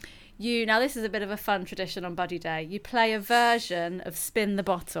 Now this is a bit of a fun tradition on Buddy Day. You play a version of Spin the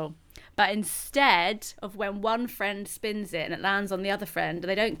Bottle, but instead of when one friend spins it and it lands on the other friend,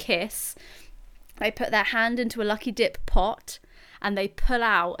 they don't kiss. They put their hand into a lucky dip pot and they pull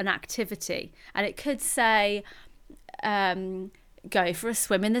out an activity, and it could say, go for a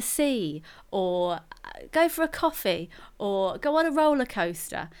swim in the sea, or go for a coffee, or go on a roller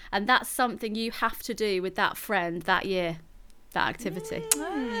coaster, and that's something you have to do with that friend that year, that activity.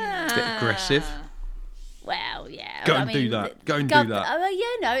 A bit aggressive. Well, yeah. Go and do that.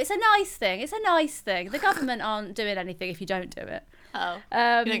 It's a nice thing. It's a nice thing. The government aren't doing anything if you don't do it. You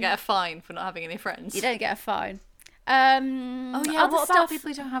don't get a fine for not having any friends. You don't get a fine. What about people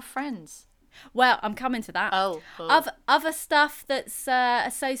who don't have friends? Well, I'm coming to that. Other stuff that's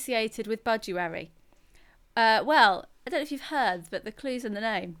associated with Buduary. Well, I don't know if you've heard, but the clue's in the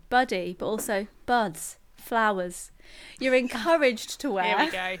name. Buddy, but also buds, flowers. You're encouraged to wear. Here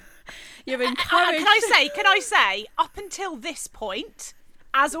we go. You're encouraged. Can I say, up until this point,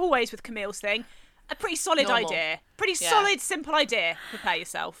 as always with Camille's thing, a pretty solid idea. Pretty solid, simple idea. Prepare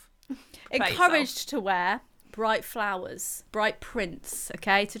yourself. Encouraged to wear bright flowers, bright prints,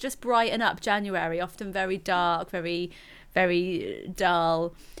 okay, to just brighten up January, often very dark, very, very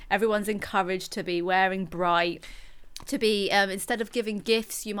dull. Everyone's encouraged to be wearing bright, to be, instead of giving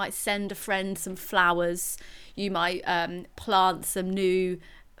gifts, you might send a friend some flowers, you might plant some new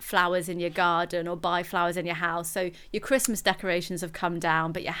flowers in your garden or buy flowers in your house. So your Christmas decorations have come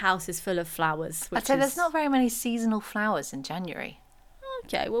down, but your house is full of flowers. I'd say there's not very many seasonal flowers in January.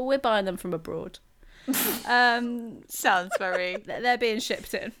 Okay, well, we're buying them from abroad. Sounds very... They're being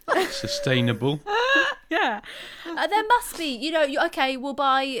shipped in. Sustainable. Yeah. There must be, we'll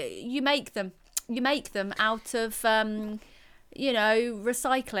buy... You make them out of,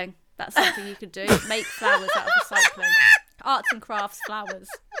 recycling. That's something you could do. Make flowers out of recycling. Arts and crafts flowers.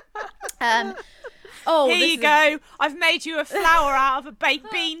 Here you go. I've made you a flower out of a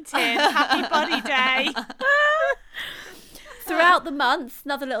baked bean tin. Happy Buddy Day. Throughout the month,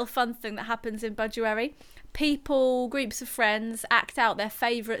 another little fun thing that happens in Buduary, groups of friends, act out their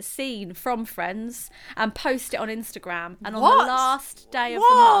favourite scene from Friends and post it on Instagram. And on the last day of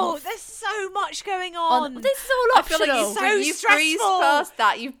the month... there's so much going on. This is all optional. I feel like you've breezed past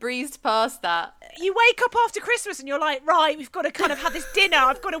that. You've breezed past that. You wake up after Christmas and you're like, right, we've got to kind of have this dinner.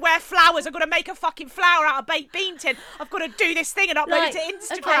 I've got to wear flowers. I've got to make a fucking flower out of baked bean tin. I've got to do this thing and upload it to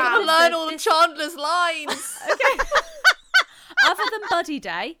Instagram. Okay, I've got to learn all of Chandler's lines. Okay. Other than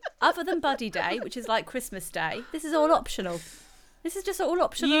Buddy Day, which is like Christmas Day, this is all optional. This is just all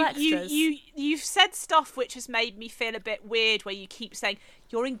optional extras. You've said stuff which has made me feel a bit weird, where you keep saying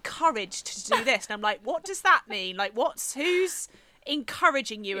you're encouraged to do this, and I'm like, what does that mean? Like, who's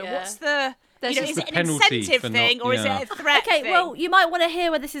encouraging you, and what's the... is it an incentive thing, or is it a threat thing? Okay, well, you might want to hear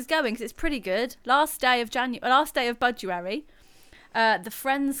where this is going, because it's pretty good. Last day of Buduary, the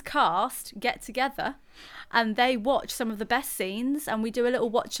Friends cast get together and they watch some of the best scenes, and we do a little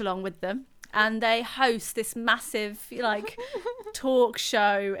watch along with them, and they host this massive talk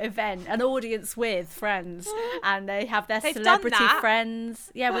show event, an audience with friends, and they have their celebrity friends.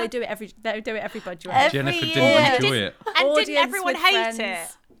 Yeah, well, they do it every Buduary. Jennifer didn't enjoy it. And didn't everyone hate it?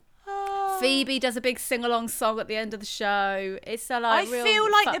 Phoebe does a big sing-along song at the end of the show. It's I feel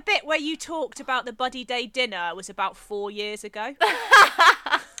like the bit where you talked about the Buddy Day dinner was about 4 years ago.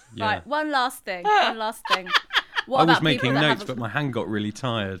 Yeah. Right, one last thing. What I was making notes, but my hand got really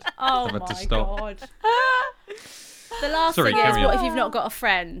tired. Oh I've had my to stop. God. The last thing is, what if you've not got a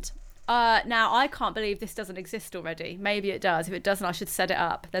friend? Now, I can't believe this doesn't exist already. Maybe it does. If it doesn't, I should set it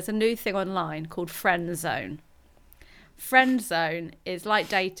up. There's a new thing online called Friend Zone. Friend Zone is like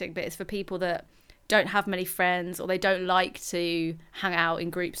dating, but it's for people that don't have many friends, or they don't like to hang out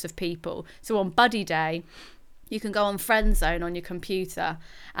in groups of people. So on Buddy Day, you can go on Friend Zone on your computer,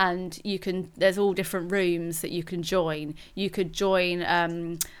 and there's all different rooms that you can join. You could join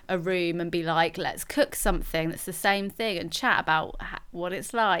a room and be like, let's cook something that's the same thing and chat about what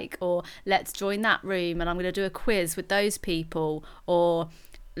it's like, or let's join that room and I'm going to do a quiz with those people, or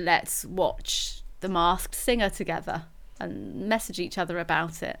let's watch The Masked Singer together and message each other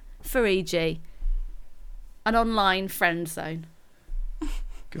about it. For e.g. an online friend zone.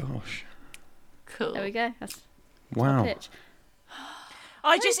 Gosh. Cool. There we go. That's Wow. pitch.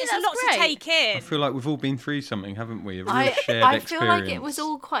 It's a that's lot to great. take in. I feel like we've all been through something, haven't we? A real I shared feel experience. like it was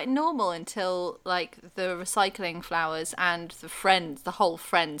all quite normal until like the recycling flowers and the whole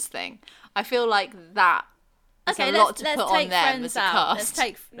Friends thing. I feel like that is a lot to put on them as a cast. Let's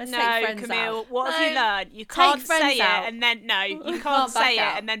take no, Friends Camille, out. what have you No. learned? You can't Friends say out. it and then you can't Can't back say it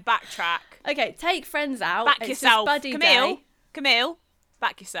out. and then backtrack. Okay, take Friends out. Back It's just yourself, buddy Camille. day. Camille,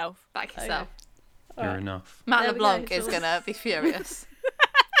 back yourself. Back yourself. You're enough. Matt There we go, LeBlanc it's is all- gonna be furious.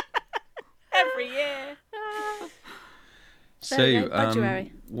 Every year. So, There we go,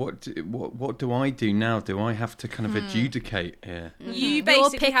 Budgerary. what do I do now? Do I have to kind of adjudicate here? You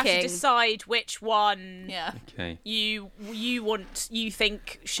basically have to picking. decide which one Yeah. Okay. you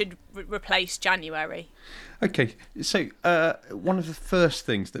think should replace January. Okay. So, one of the first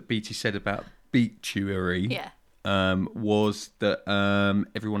things that BT said about Beachery Yeah. was that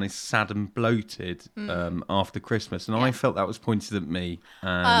everyone is sad and bloated after Christmas, and I felt that was pointed at me,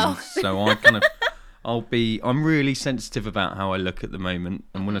 and so I kind of, I'm really sensitive about how I look at the moment,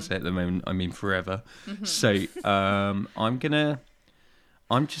 and when I say at the moment, I mean forever. So I'm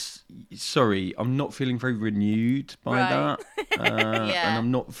just sorry, I'm not feeling very renewed by Right. that, Yeah. and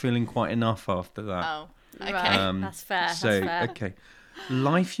I'm not feeling quite enough after that. Oh. Okay. Right, that's fair. So that's fair. okay,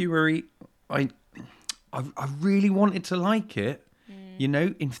 Life Fury, I really wanted to like it. You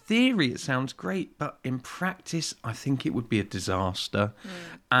know, in theory it sounds great, but in practice I think it would be a disaster.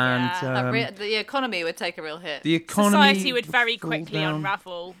 And The economy would take a real hit. the economy Society would very fall quickly down.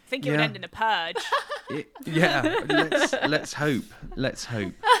 unravel. I think it would Yeah. end in a purge. Let's hope. Let's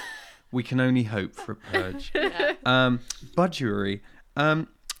hope. We can only hope for a purge. Budgery.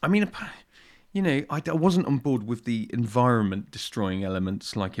 I mean, you know, I wasn't on board with the environment destroying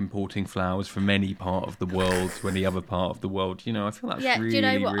elements like importing flowers from any part of the world to any other part of the world. You know, I feel that's Yeah, really, do you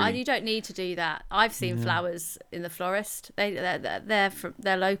know what? really... You don't need to do that. I've seen flowers in the florist.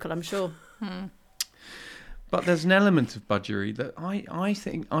 They're local, I'm sure. But there's an element of budgery that I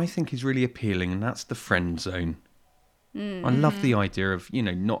think is really appealing, and that's the friend zone. I love the idea of, you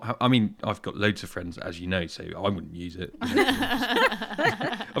know, I mean, I've got loads of friends, as you know, so I wouldn't use it. You know,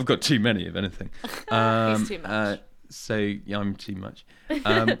 I've got too many, if anything. He's too much. So yeah, I'm too much.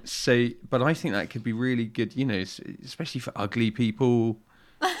 But I think that could be really good, you know, especially for ugly people,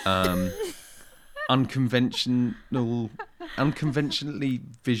 unconventionally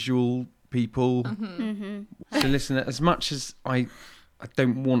visual people. So listen, as much as I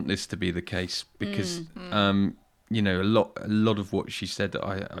don't want this to be the case, because you know, a lot of what she said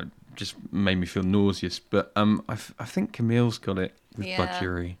I just made me feel nauseous. But I think Camille's got it with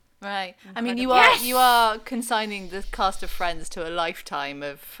Budgery. Right. I mean, you are consigning the cast of Friends to a lifetime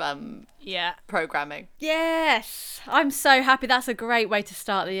of Yeah. programming. Yes, I'm so happy. That's a great way to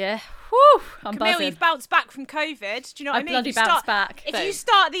start the year. Woo! I'm Camille, buzzing. you've bounced back from COVID. Do you know what I mean? bloody You bounced back. If you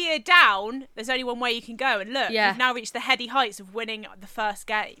start the year down, there's only one way you can go. And look, Yeah. you've now reached the heady heights of winning the first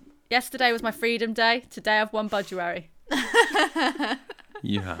game. Yesterday was my freedom day. Today I've won Budgery.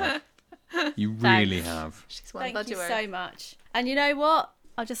 You have. You really have. She's one Thank you budget. so much. And you know what?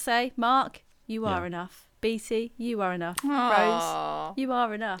 I'll just say, Mark, you are Yeah. enough. BT, you are enough. Aw. Rose, you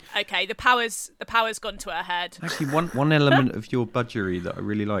are enough. Okay, the power's gone to her head. Actually, one element of your budgery that I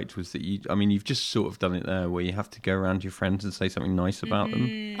really liked was that you've just sort of done it there, where you have to go around your friends and say something nice about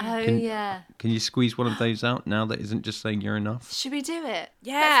them. Oh, yeah. Can you squeeze one of those out now that isn't just saying you're enough? Should we do it?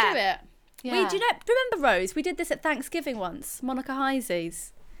 Yeah. Let's do it. Yeah. Do you remember, Rose? We did this at Thanksgiving once. Monica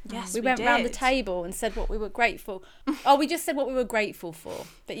Heisey's. Yes, We went round the did. table and said what we were grateful. Oh, we just said what we were grateful for.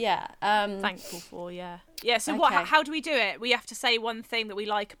 But yeah, Thankful for, yeah. Yeah, so Okay. how do we do it? We have to say one thing that we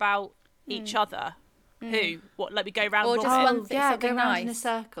like about each other. Who? What, like we go round Or robin? just one thing, Yeah, go something round in a nice.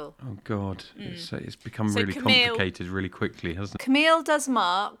 circle. Oh God, it's become So really Camille- complicated really quickly, hasn't it? Camille does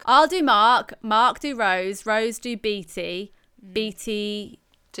Mark. I'll do Mark. Mark do Rose. Rose do BT. BT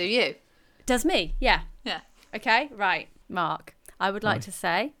Do you? does me. Yeah. Yeah. Okay. Right. Mark. I would like to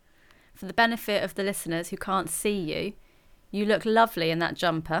say, for the benefit of the listeners who can't see you, you look lovely in that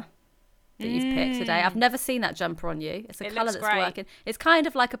jumper that you've picked today. I've never seen that jumper on you. It's a It colour looks that's great. working. It's kind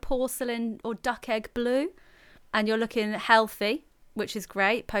of like a porcelain or duck egg blue, and you're looking healthy, which is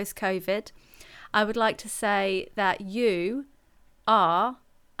great post-COVID. I would like to say that you are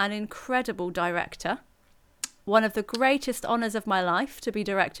an incredible director. One of the greatest honours of my life to be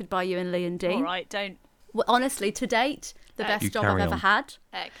directed by you and Lee and Dean. All right, don't. Well, honestly, to date, the You best job I've carry ever on. had.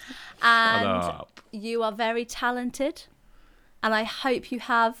 Egg. And up. you are very talented. And I hope you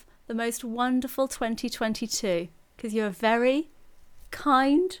have the most wonderful 2022, because you're a very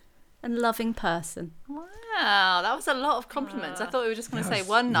kind, and loving person. Wow, that was a lot of compliments. I thought we were just going to say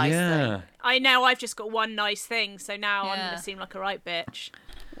one nice thing. I know I've just got one nice thing, so now I'm Yeah. going to seem like a right bitch.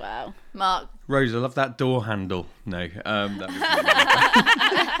 Wow. Mark, Rose, I love that door handle. No, that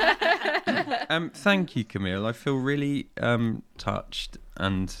was thank you, Camille. I feel really touched,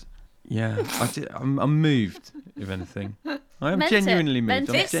 and I'm moved. If anything, I am Meant it. genuinely moved. Meant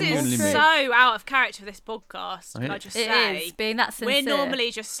I'm it. This genuinely is moved. so out of character for this podcast, can I just It say? is, being that sincere. We're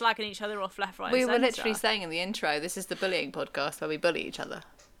normally just slagging each other off left, right, we and were centre. literally saying in the intro, this is the bullying podcast where we bully each other.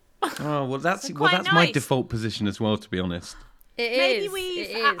 Oh well, that's So quite my nice. default position as well. To be honest, It Maybe is. we've.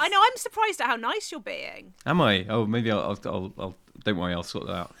 It is. I know. I'm surprised at how nice you're being. am I? Oh, maybe I'll don't worry, I'll sort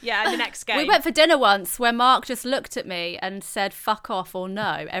that out. Yeah, in the next game. We went for dinner once where Mark just looked at me and said "fuck off" or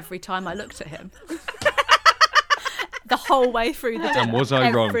 "no" every time I looked at him. The whole way through the dinner. And was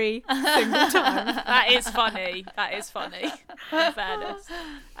I wrong? Every single time. That is funny. That is funny. In fairness.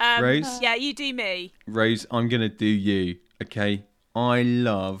 Rose? Yeah, you do me. Rose, I'm gonna do you. Okay, I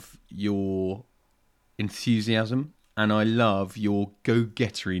love your enthusiasm and I love your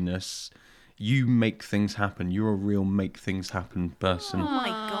go-getteriness. You make things happen. You're a real make things happen person, Oh my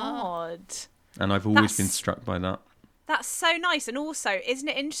god. and I've always been That's- struck by that. That's so nice. And also, isn't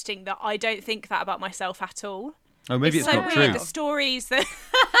it interesting that I don't think that about myself at all? Oh, maybe it's so not weird true. the stories that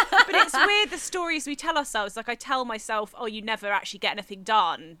but it's weird the stories we tell ourselves. Like I tell myself, oh, you never actually get anything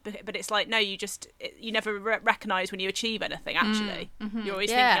done, but it's like, no, you never recognize when you achieve anything actually. You're always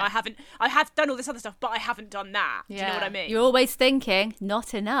Yeah. thinking, I have done all this other stuff, but I haven't done that. Do you know Yeah. what I mean? You're always thinking,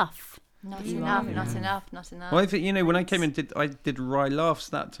 not enough. Not enough, not enough, not enough. Well, I think, when I came and I did Rye Laughs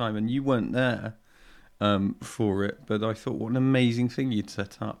that time, and you weren't there for it, but I thought, what an amazing thing you'd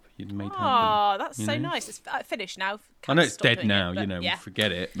set up, you'd made happen. Oh, that's you so know? nice. It's finished now. I know it's Stop dead doing now, it, but yeah.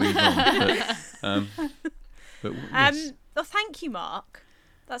 forget it, move on. But yes. Well, thank you, Mark.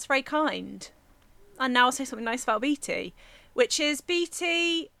 That's very kind. And now I'll say something nice about BT, which is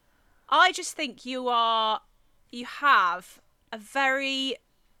BT. I just think you have a very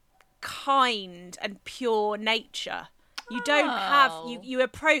kind and pure nature. You don't have you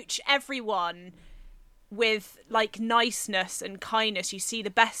approach everyone with like niceness and kindness. You see the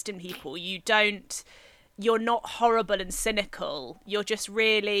best in people. You're not horrible and cynical. You're just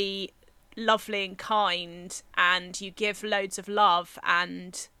really lovely and kind, and you give loads of love,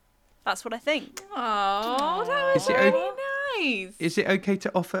 and that's what I think. Oh, that was Is it really nice. Is it okay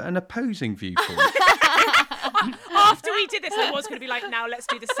to offer an opposing viewpoint? After we did this, I was going to be like, now let's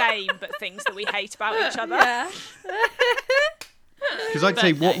do the same, but things that we hate about each other. Yeah. Because I'd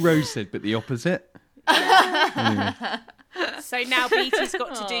say what Rose said, but the opposite. So now BT's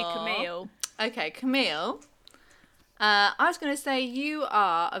got to do Camille. Okay, Camille. I was going to say you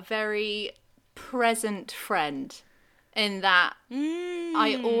are a very present friend in that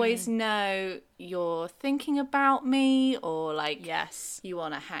I always know you're thinking about me, or like Yes. you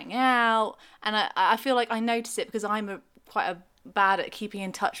want to hang out. And I feel like I notice it because I'm quite bad at keeping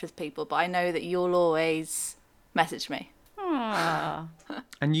in touch with people, but I know that you'll always message me. Aww.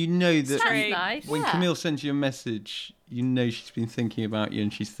 And you know that True. Nice. when Yeah. Camille sends you a message, you know she's been thinking about you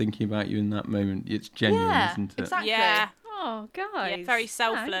and she's thinking about you in that moment. It's genuine, Yeah, isn't it? exactly. Yeah. Oh, guys. Yeah, very Thanks.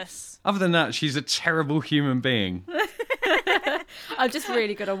 selfless. Other than that, she's a terrible human being. I'm just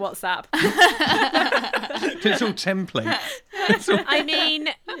really good on WhatsApp. It's all template. I mean,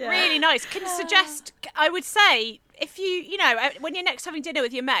 really nice. Can suggest, I would say, if you know, when you're next having dinner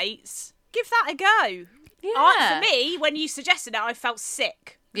with your mates, give that a go. Yeah. For me, when you suggested it, I felt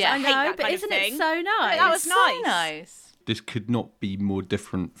sick. 'Cause Yeah. I I hate No, that but kind isn't of thing. it so nice? That was So nice. nice. This could not be more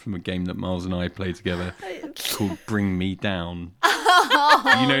different from a game that Miles and I play together called Bring Me Down.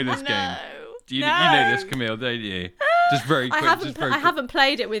 You know this game. You know this, Camille, don't you? Just very quick. I haven't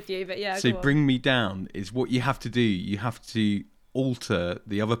played it with you, but yeah. So go on. Bring Me Down is what you have to do. You have to alter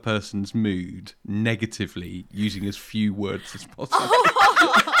the other person's mood negatively using as few words as possible.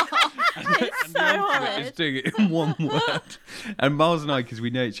 And the ultimate is doing it in one word. And Miles and I, because we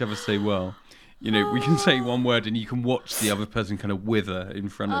know each other so well, we can say one word and you can watch the other person kind of wither in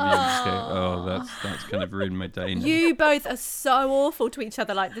front of you and just go, oh, that's kind of ruined my day now. You both are so awful to each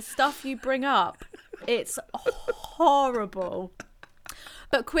other. Like the stuff you bring up, it's horrible.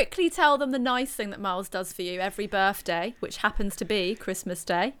 But quickly tell them the nice thing that Miles does for you every birthday, which happens to be Christmas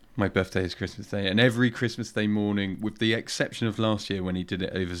Day. My birthday is Christmas Day, and every Christmas Day morning, with the exception of last year when he did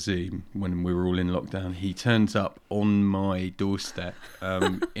it over Zoom, when we were all in lockdown, he turns up on my doorstep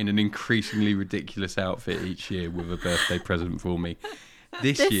in an increasingly ridiculous outfit each year with a birthday present for me.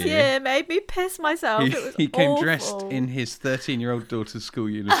 This year made me piss myself. It was he came awful. dressed in his 13-year-old daughter's school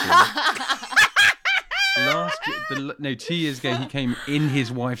uniform. No, 2 years ago he came in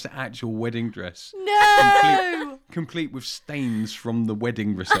his wife's actual wedding dress. No. Complete with stains from the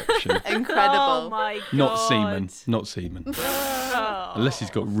wedding reception. Incredible. Oh my god. Not semen. Oh. Unless he's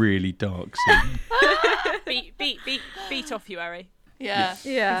got really dark semen. Beat off you, Harry. Yeah.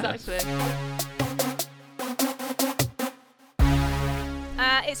 Yeah. Exactly.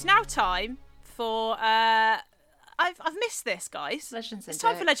 It's now time for I've missed this, guys. Legends and It's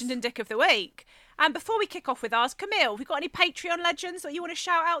time for Dicks. Legend and Dick of the Week. And before we kick off with ours, Camille, have we got any Patreon legends that you want to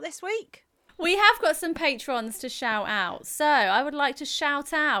shout out this week? We have got some patrons to shout out. So I would like to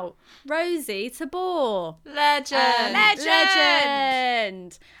shout out Rosie Tabor. Legend.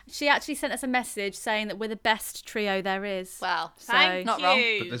 Legend. She actually sent us a message saying that we're the best trio there is. Wow. Thank not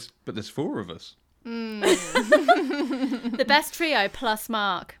you. wrong. But there's 4 of us. The best trio plus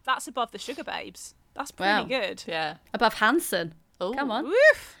Mark. That's above the Sugar Babes. That's pretty Wow. good. Yeah. Above Hanson. Ooh. Come on.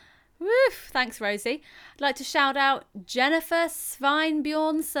 Woof. Woof. Thanks, Rosie. I'd like to shout out Jennifer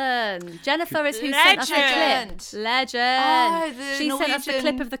Sveinbjornsson. Jennifer is who sent us a Legend. clip. Legend. Oh, the She sent us the Norwegian-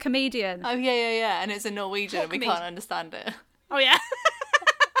 clip of the comedian. Oh, yeah. And it's in Norwegian and we comedian? can't understand it. Oh yeah.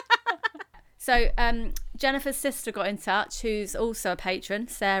 So Jennifer's sister got in touch, who's also a patron,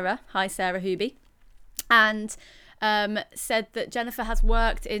 Sarah. Hi, Sarah Hooby. And said that Jennifer has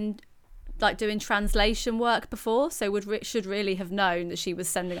worked in doing translation work before, so should really have known that she was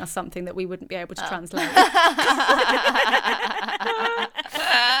sending us something that we wouldn't be able to translate.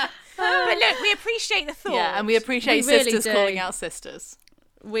 But look, we appreciate the thought. Yeah, and we appreciate We really sisters do. calling out sisters.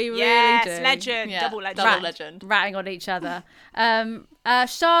 We really Yes, do. legend. Yeah, Double legend. double legend. Ratting on each other.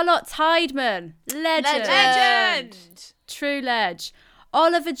 Charlotte Tideman. Legend. Legend. True ledge.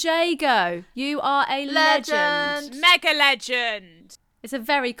 Oliver Jago. You are a legend. Mega legend. It's a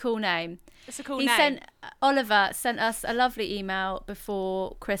very cool name. It's a cool name. Oliver sent us a lovely email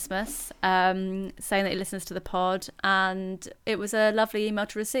before Christmas saying that he listens to the pod, and it was a lovely email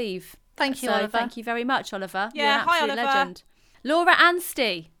to receive. Thank you, So Oliver. thank you very much, Oliver. Yeah, You're an hi, absolute Oliver. legend. Laura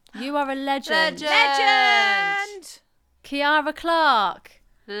Anstey, you are a legend. Legend. Kiara Clark.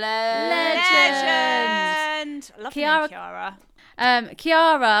 Legend. I love the name Kiara- Kiara.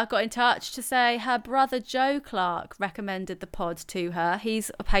 Kiara got in touch to say her brother Joe Clark recommended the pod to her.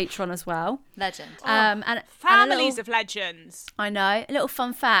 He's a patron as well. Legend. And a Families little- of legends. I know. A little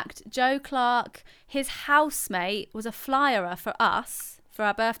fun fact. Joe Clark, his housemate, was a flyerer for us for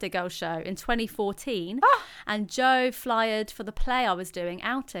our birthday girl show in 2014. And Joe flyered for the play I was doing,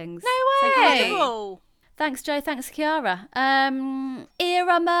 Outings. No way. Incredible. Thanks, Joe. Thanks, Kiara.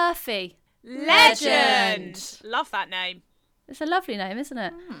 Ira Murphy. Legend. Love that name. It's a lovely name, isn't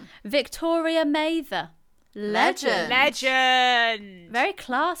it? Victoria Mather. Legend. Legend. Very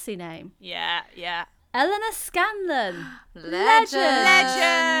classy name. Yeah. Eleanor Scanlon. Legend.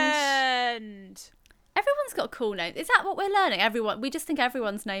 Legend. Everyone's got cool names. Is that what we're learning? We just think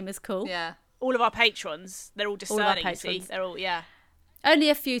everyone's name is cool. Yeah. All of our patrons, they're all All of our discerning, you see. patrons. They're all, yeah. Only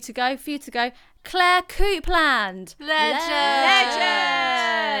a few to go. Claire Coupland.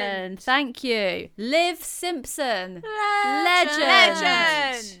 Legend. Thank you. Liv Simpson.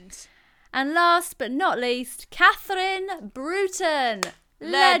 Legend. And last but not least, Catherine Bruton.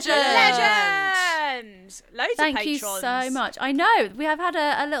 Legend. Legend. Loads Thank of you patrons. so much. I know we have had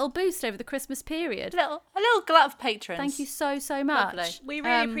a little boost over the Christmas period. A little glut of patrons. Thank you so much. Lovely. We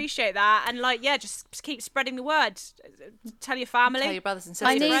really appreciate that. And just keep spreading the word. Tell your family. Tell your brothers and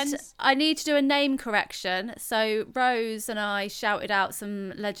I sisters. friends. I need to do a name correction. So Rose and I shouted out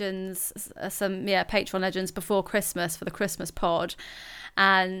some legends, some Patreon legends before Christmas for the Christmas pod,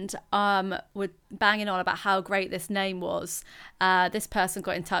 and were banging on about how great this name was. This person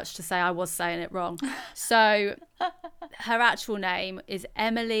got in touch to say I was saying it wrong. So her actual name is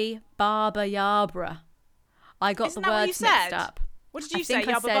Emily Barber Yarborough. I got Isn't the that what you words mixed said? up. What did I you say, think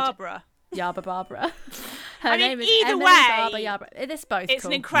I Yabba said- Barbara? Yabba Barbara. Her I mean, name is either Emily way, Barber Yarborough. It's both It's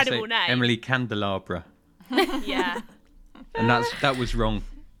cool. an incredible Say name. Emily Candelabra. Yeah. And that was wrong.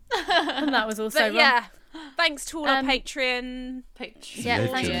 And that was also But wrong. yeah. Thanks to all our Um, Patreon. Yeah,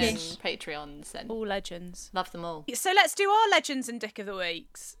 thank you. Patreons and All legends. love them all. So let's do our legends and Dick of the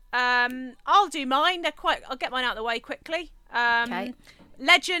Weeks. I'll do mine. I'll get mine out of the way quickly. Okay.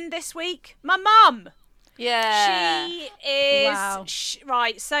 Legend this week, my mum. Yeah. She is Wow.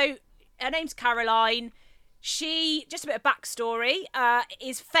 right. So her name's Caroline. She, just a bit of backstory,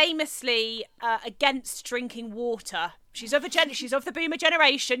 is famously against drinking water. She's of the boomer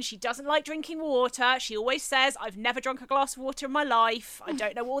generation. She doesn't like drinking water. She always says, "I've never drunk a glass of water in my life. I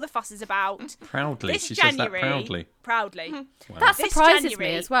don't know what all the fuss is about." Proudly. This She says that January, proudly. proudly. That This surprises me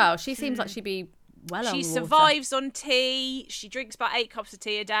January- as well. She seems like she'd be well on She water. survives on tea. She drinks about 8 cups of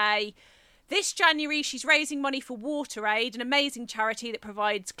tea a day. This January, she's raising money for WaterAid, an amazing charity that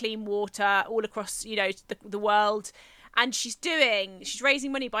provides clean water all across, the world. And she's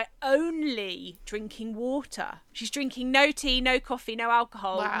raising money by only drinking water. She's drinking no tea, no coffee, no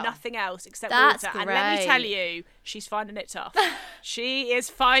alcohol, nothing else except That's water. And let me great. tell you, she's finding it tough. She is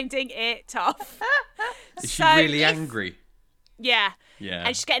finding it tough. Is she really angry? Yeah. Yeah.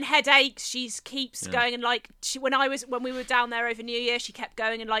 And she's getting headaches. She keeps going and when we were down there over New Year, she kept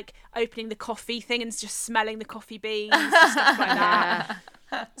going and opening the coffee thing and just smelling the coffee beans and stuff like that.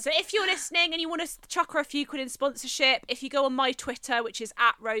 So if you're listening and you want to chuck her a few quid in sponsorship, if you go on my Twitter, which is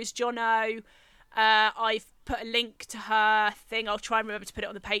 @RoseJohno, I've put a link to her thing. I'll try and remember to put it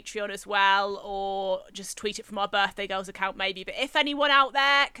on the Patreon as well, or just tweet it from our Birthday Girls account maybe. But if anyone out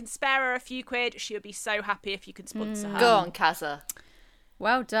there can spare her a few quid, she would be so happy if you can sponsor her. Go on, Kazza.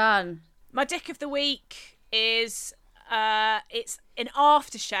 Well done. My dick of the week is it's an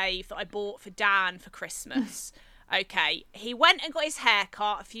aftershave that I bought for Dan for Christmas. Okay, he went and got his hair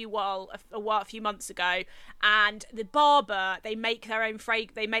cut a few months ago, and the barber, they make their own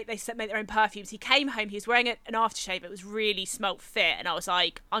they make their own perfumes. He came home, he was wearing an aftershave. It was really smelt fit, and I was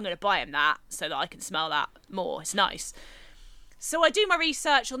like, I'm going to buy him that so that I can smell that more. It's nice. So I do my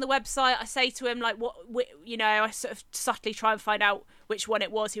research on the website. I say to him, I sort of subtly try and find out which one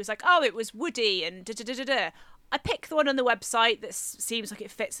it was. He was like, oh, it was woody and da-da-da-da-da. I pick the one on the website that seems like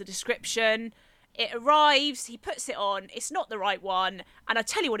it fits the description. It arrives, he puts it on, it's not the right one, and I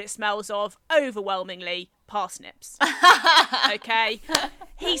tell you what it smells of, overwhelmingly, parsnips. Okay?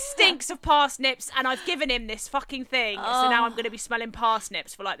 He stinks of parsnips, and I've given him this fucking thing, so now I'm going to be smelling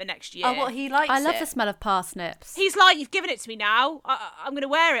parsnips for the next year. Oh, what, he likes I love it? the smell of parsnips. He's like, you've given it to me now, I'm going to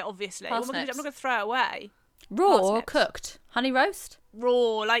wear it, obviously. I'm not Parsnips. going to throw it away. Raw or Parsnips. cooked? Honey roast?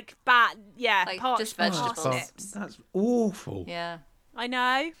 Raw, just vegetables. parsnips. That's awful. Yeah. I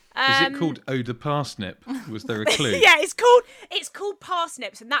know. Is it called Eau de Parsnip? Was there a clue? Yeah, it's called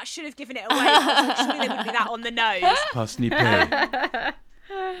parsnips, and that should have given it away. Surely there wouldn't be that on the nose. Parsnipe.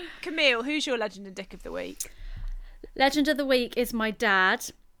 Camille, who's your legend and dick of the week? Legend of the week is my dad,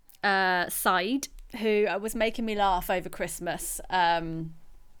 Said, who was making me laugh over Christmas. One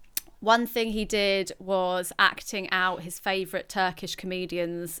thing he did was acting out his favourite Turkish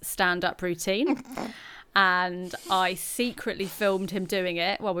comedian's stand-up routine. And I secretly filmed him doing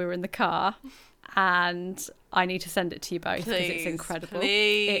it while we were in the car. And I need to send it to you both because it's incredible.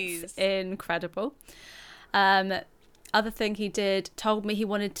 Please. It's incredible. Other thing he did, told me he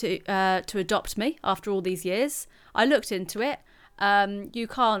wanted to adopt me after all these years. I looked into it. You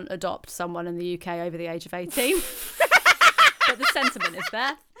can't adopt someone in the UK over the age of 18. But the sentiment is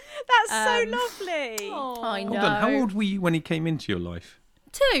there. That's so lovely. I know. Hold on, how old were you when he came into your life?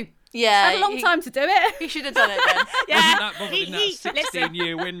 2. Yeah. Had a long time to do it. He should have done it then. Yeah, Wasn't that bothered in that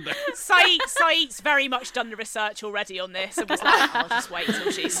 16-year window? Saeed's very much done the research already on this and was like, I'll just wait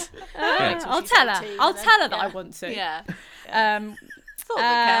till she's. I'll tell her. I'll tell her that I want to. Yeah. Thought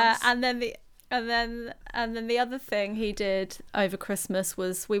that counts. And then the other thing he did over Christmas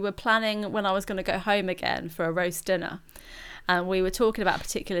was we were planning when I was going to go home again for a roast dinner, and we were talking about a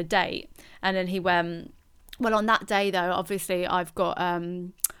particular date, and then he went, well, on that day though, obviously I've got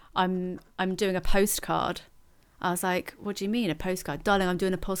I'm doing a postcard. I was like, what do you mean a postcard? Darling, I'm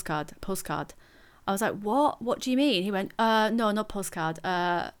doing a postcard. I was like, what? What do you mean? He went, no, not postcard.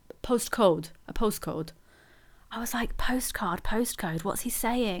 Postcode. A postcode. I was like, postcode. What's he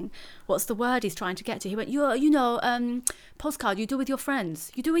saying? What's the word he's trying to get to? He went, postcard, you do with your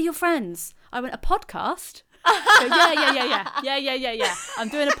friends. I went, a podcast? So, yeah. I'm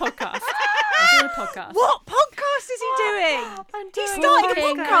doing a podcast. What podcast is he doing? He started a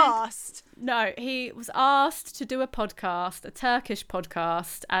podcast. No, he was asked to do a podcast, a Turkish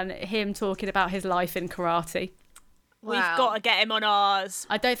podcast, and him talking about his life in karate. We've got to get him on ours.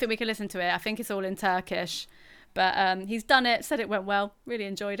 I don't think we can listen to it. I think it's all in Turkish. But he's done it, said it went well, really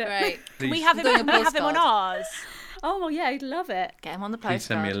enjoyed it. Great. Can we have him on ours? Oh, well, yeah, he'd love it. Get him on the Please postcard.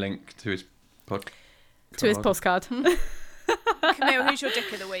 send me a link to his podcast. To his postcard. Camille, who's your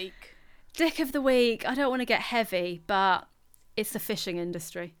dick of the week? Dick of the week. I don't want to get heavy, but it's the fishing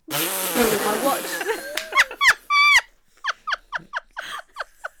industry. I watched...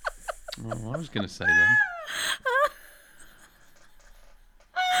 Oh, I was going to say then.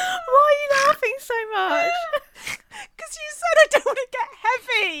 Why are you laughing so much? Because you said I don't want to get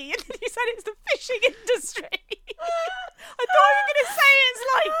heavy, and then you said it's the fishing industry. I thought you were going to say it's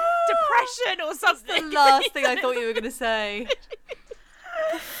like depression or something. The last thing I thought you were going to say.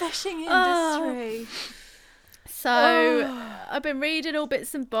 The fishing industry. So I've been reading all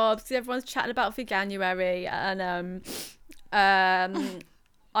bits and bobs because everyone's chatting about Veganuary, and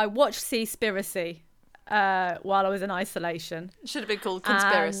I watched Seaspiracy while I was in isolation. Should have been called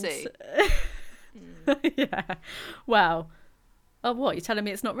Conspiracy. Yeah. Well, oh, what? You're telling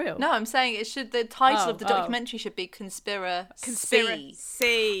me it's not real? No, I'm saying the title of the documentary should be Conspiracy.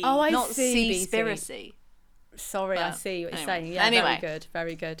 Oh, I not see. Seaspiracy. Sorry, I But see what you're anyway. saying. Yeah, Anyway. very good,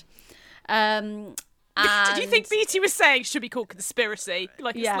 very good. Did you think Beatty was saying should be called Conspiracy?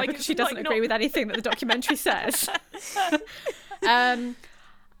 Like, it's Yeah, like, because it's she doesn't like agree not... with anything that the documentary says.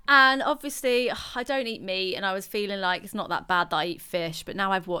 And obviously, I don't eat meat, and I was feeling like it's not that bad that I eat fish. But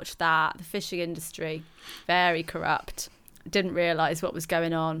now I've watched that. The fishing industry, very corrupt. Didn't realise what was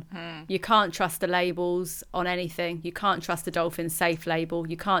going on. You can't trust the labels on anything. You can't trust the Dolphin Safe label.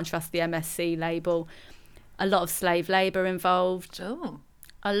 You can't trust the MSC label. A lot of slave labour involved. Oh.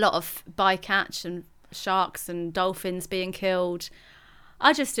 A lot of bycatch and sharks and dolphins being killed.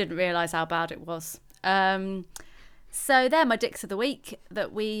 I just didn't realise how bad it was. So they're my dicks of the week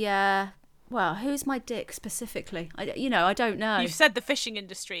that we... well, who's my dick specifically? I don't know. You've said the fishing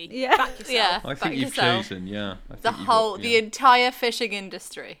industry. Yeah. Back yourself. Yeah. I back think you've yourself. chosen, yeah. I think The you've whole, got- the yeah. entire fishing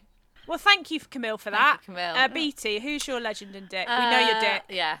industry. Well, thank you, Camille, for that. you, Camille. Beatty, who's your legend and dick? We know your dick.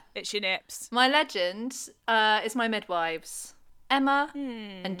 Yeah. It's your nips. My legend is my midwives, Emma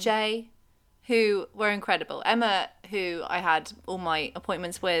and Jay, who were incredible. Emma, who I had all my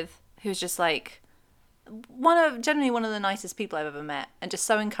appointments with, who's just like generally one of the nicest people I've ever met, and just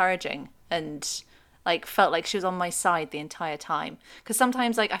so encouraging, and like felt like she was on my side the entire time. Because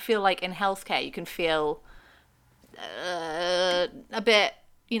sometimes, like, I feel like in healthcare you can feel a bit,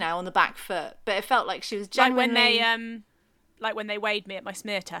 on the back foot, but it felt like she was genuinely Like when they weighed me at my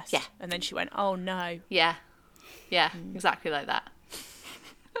smear test. Yeah. And then she went, oh no. yeah, exactly like that.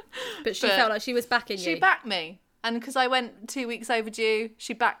 But she but felt like she was backing you. She backed me. And because I went 2 weeks overdue,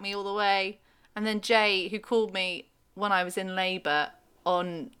 she backed me all the way. And then Jay, who called me when I was in labour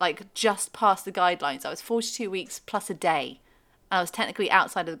on, like, just past the guidelines. I was 42 weeks plus a day. And I was technically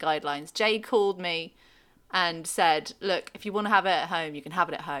outside of the guidelines. Jay called me and said, look, if you want to have it at home, you can have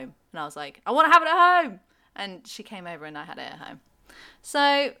it at home. And I was like, I want to have it at home. And she came over and I had it at home.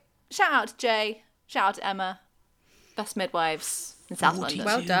 So, shout out to Jay. Shout out to Emma. Best midwives in South London.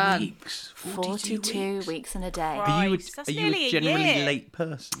 Well done. Weeks. 42 weeks in a day. Are you Christ, that's are you nearly a a generally year. late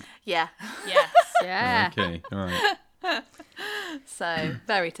person? Yeah. Yes. Yeah. Okay, all right. So,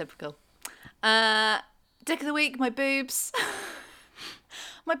 very typical. Dick of the week, my boobs.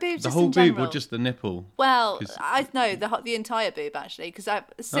 My boobs The just whole in boob general. or just the nipple? Well, 'Cause- I know the entire boob actually, because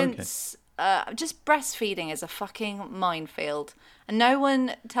since just breastfeeding is a fucking minefield, and no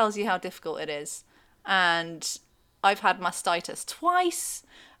one tells you how difficult it is. And I've had mastitis twice.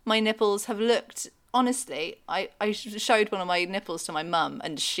 My nipples have looked, honestly, I showed one of my nipples to my mum,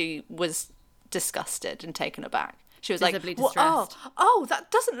 and she was disgusted and taken aback. She was Visibly like, distressed. "Oh,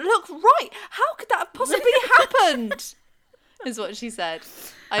 that doesn't look right. How could that have possibly happened?" Is what she said.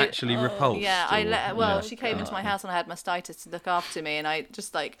 Actually repulsed? Yeah, or- she came into my house when I had mastitis to look after me, and I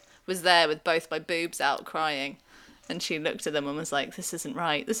just like was there with both my boobs out crying, and she looked at them and was like, "This isn't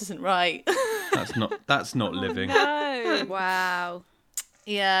right. This isn't right." That's not living. No. Wow.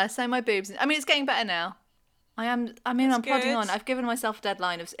 Yeah, so my boobs. I mean, it's getting better now. I'm plodding good. on. I've given myself a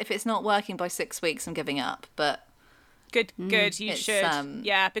deadline of if it's not working by 6 weeks, I'm giving up. But Good. You It's, should.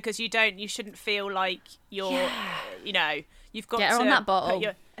 yeah. Because you shouldn't feel like you're, you've got Get her to on that put bottle.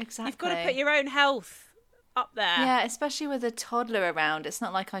 exactly, You've got to put your own health up there. yeah, especially with a toddler around. It's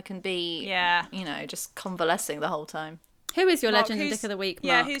not like I can be, Yeah. just convalescing the whole time. Who is your Mark, legend and who's- dick of the week,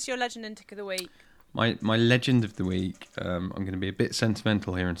 Yeah, Mark? who's your legend and dick of the week? My legend of the week, I'm going to be a bit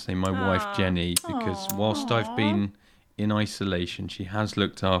sentimental here and say my wife Jenny, because whilst I've been in isolation, she has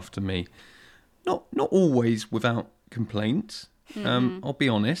looked after me. Not always without complaints. I'll be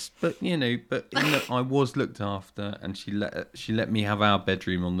honest, but in that I was looked after, and she let me have our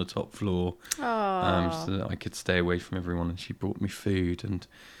bedroom on the top floor, so that I could stay away from everyone. And she brought me food and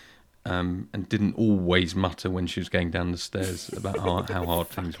didn't always mutter when she was going down the stairs about how hard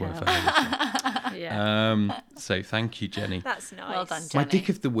things were for her. Yeah. So thank you, Jenny. That's nice. Well done, My Jenny. dick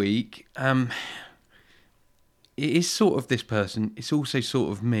of the week, it is sort of this person. It's also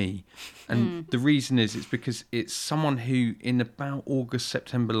sort of me. And the reason is it's because it's someone who in about August,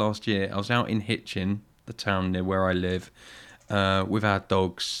 September last year, I was out in Hitchin, the town near where I live, with our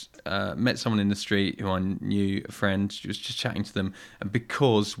dogs. Met someone in the street who I knew, a friend. She was just chatting to them. And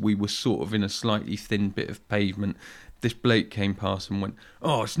because we were sort of in a slightly thin bit of pavement, this bloke came past and went,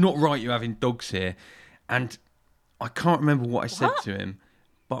 "Oh, it's not right you're having dogs here." And I can't remember what I said to him,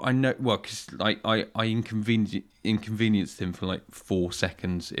 but I know, well, because I inconvenienced him for like 4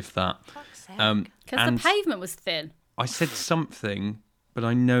 seconds, if that. Because the and pavement was thin. I said something but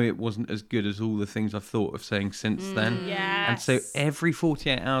I know it wasn't as good as all the things I've thought of saying since then. Yes. And so every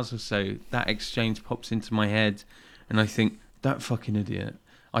 48 hours or so, that exchange pops into my head, and I think, that fucking idiot.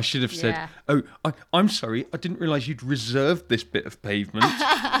 I should have said, Yeah. I'm sorry, I didn't realise you'd reserved this bit of pavement.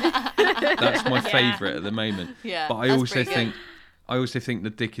 That's my favourite at the moment. Yeah, But that's pretty good. I also think the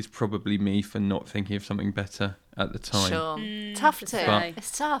dick is probably me for not thinking of something better at the time. Sure. Tough to say.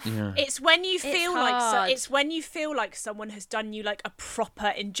 It's tough. Yeah. It's when you feel hard. it's when you feel like someone has done you like a proper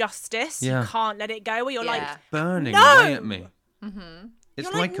injustice. Yeah. You can't let it go. Or you're like, Yeah. Burning No! away at me. Mm-hmm. It's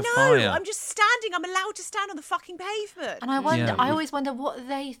you're like, a no, fire. I'm just standing. I'm allowed to stand on the fucking pavement. And I wonder, Yeah. I always wonder, what are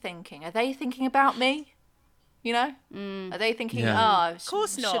they thinking? Are they thinking about me? You know? Are they thinking, Yeah. of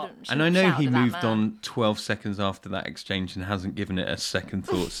course not. And I know he moved on 12 seconds after that exchange and hasn't given it a second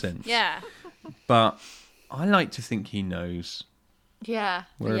thought since. Yeah. But I like to think he knows Yeah.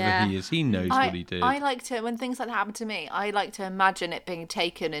 wherever Yeah. he is. He knows what he did. I like to, when things like that happen to me, I like to imagine it being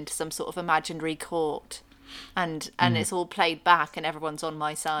taken into some sort of imaginary court. And it's all played back and everyone's on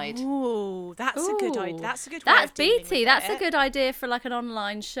my side. Ooh, that's a good idea. Ooh. That's a good way That's of dealing BT. with That's a it. good idea for like an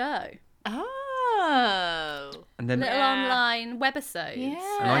online show. Oh. and then Little Yeah. online webisode.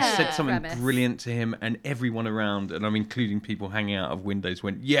 Yeah. and I said something Premise. brilliant to him, and everyone around, and I'm including people hanging out of windows,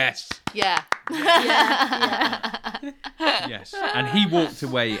 went, yes, Yeah. yes. And he walked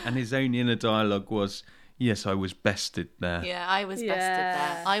away, and his own inner dialogue was, yes, I was bested there. Yeah, I was bested Yeah.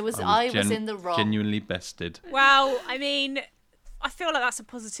 there. I was gen- in the wrong. Genuinely bested. Well, I mean, I feel like that's a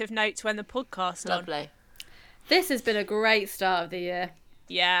positive note to end the podcast on. Lovely. This has been a great start of the year.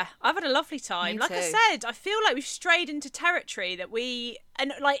 Yeah, I've had a lovely time. Me Like I too. said, I feel like we've strayed into territory that we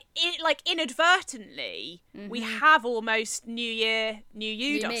and like inadvertently we have almost New Year, New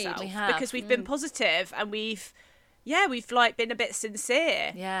You'd New me, ourselves we have. because we've been positive and we've like been a bit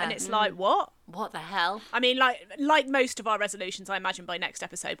sincere. Yeah. and it's like what? What the hell? I mean, like most of our resolutions, I imagine by next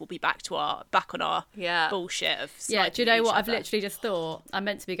episode we'll be back on our Yeah. bullshit of Yeah, do you know slighting what? each I've other. literally just thought I'm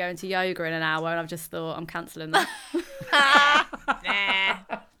meant to be going to yoga in an hour, and I've just thought I'm cancelling that.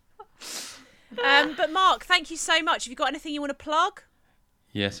 Nah. But Mark, thank you so much. Have you got anything you want to plug?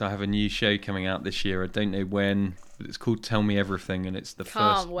 Yes, I have a new show coming out this year. I don't know when, but it's called Tell Me Everything, and it's the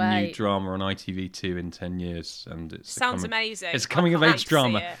Can't first new wait. drama on ITV2 in 10 years. And it's Sounds amazing. It's a I coming of can't age wait to see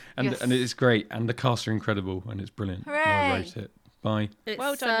drama, it. and Yes. and it's great, and the cast are incredible, and it's brilliant. And I Hooray. wrote it. Bye. It's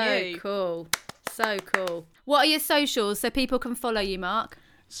Well done, so you. cool. So cool. What are your socials so people can follow you, Mark?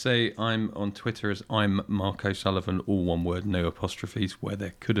 So I'm on Twitter as I'm Marco Sullivan, all one word, no apostrophes, where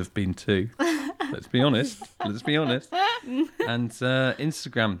there could have been two. Let's be honest. And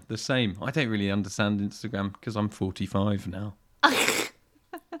Instagram, the same. I don't really understand Instagram because I'm 45 now. Oh,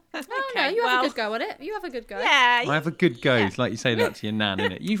 no, you have well- a good go on it. You have a good go. Yeah. I have a good go. It's like you say that to your nan,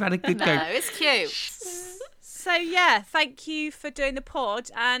 innit? You've had a good No, go. it's cute. So yeah, thank you for doing the pod,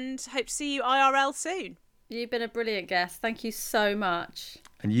 and hope to see you IRL soon. You've been a brilliant guest. Thank you so much.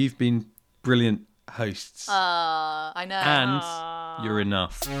 And you've been brilliant hosts. I know. And you're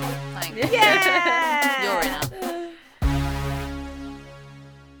enough. Thank you. Yeah. You're enough.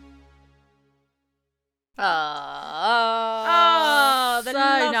 Oh, the So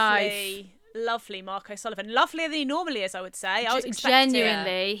lovely, lovely Marco Sullivan. Lovelier than he normally is, I would say. I was expecting.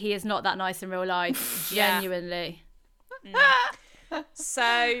 Genuinely, he is not that nice in real life. Yeah. Genuinely.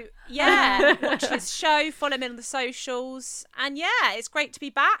 So yeah, watch his show, follow him on the socials, and yeah, it's great to be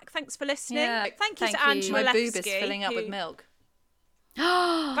back. Thanks for listening. Yeah, thank you to thank Angela you. My boob is Lefsky, filling up with who- milk.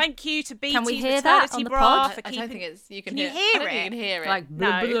 Thank you to BT's Can we hear that maternity on the bra pod? for I keeping. don't think it's. You can, Can you hear. hear I don't think it? you can hear it. Like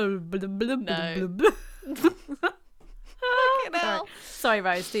No. blah, blah, blah, blah, No. blah, blah. Fucking hell. Sorry,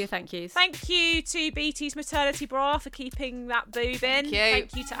 Rose. Do your thank yous. Thank you to BT's maternity bra for keeping that boob in. you.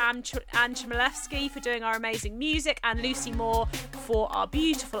 Thank you to Ange Malewski for doing our amazing music, and Lucy Moore for our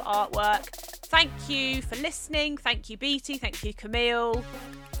beautiful artwork. Thank you for listening. Thank you, BT. Thank you, Camille.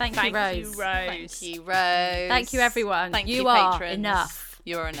 Thank Thank you, Rose. you, Rose. Thank you, Rose. Thank you, everyone. Thank You you, are patrons. enough.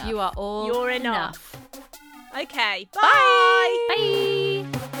 You're enough. You are all You're enough. Okay. Bye. Bye.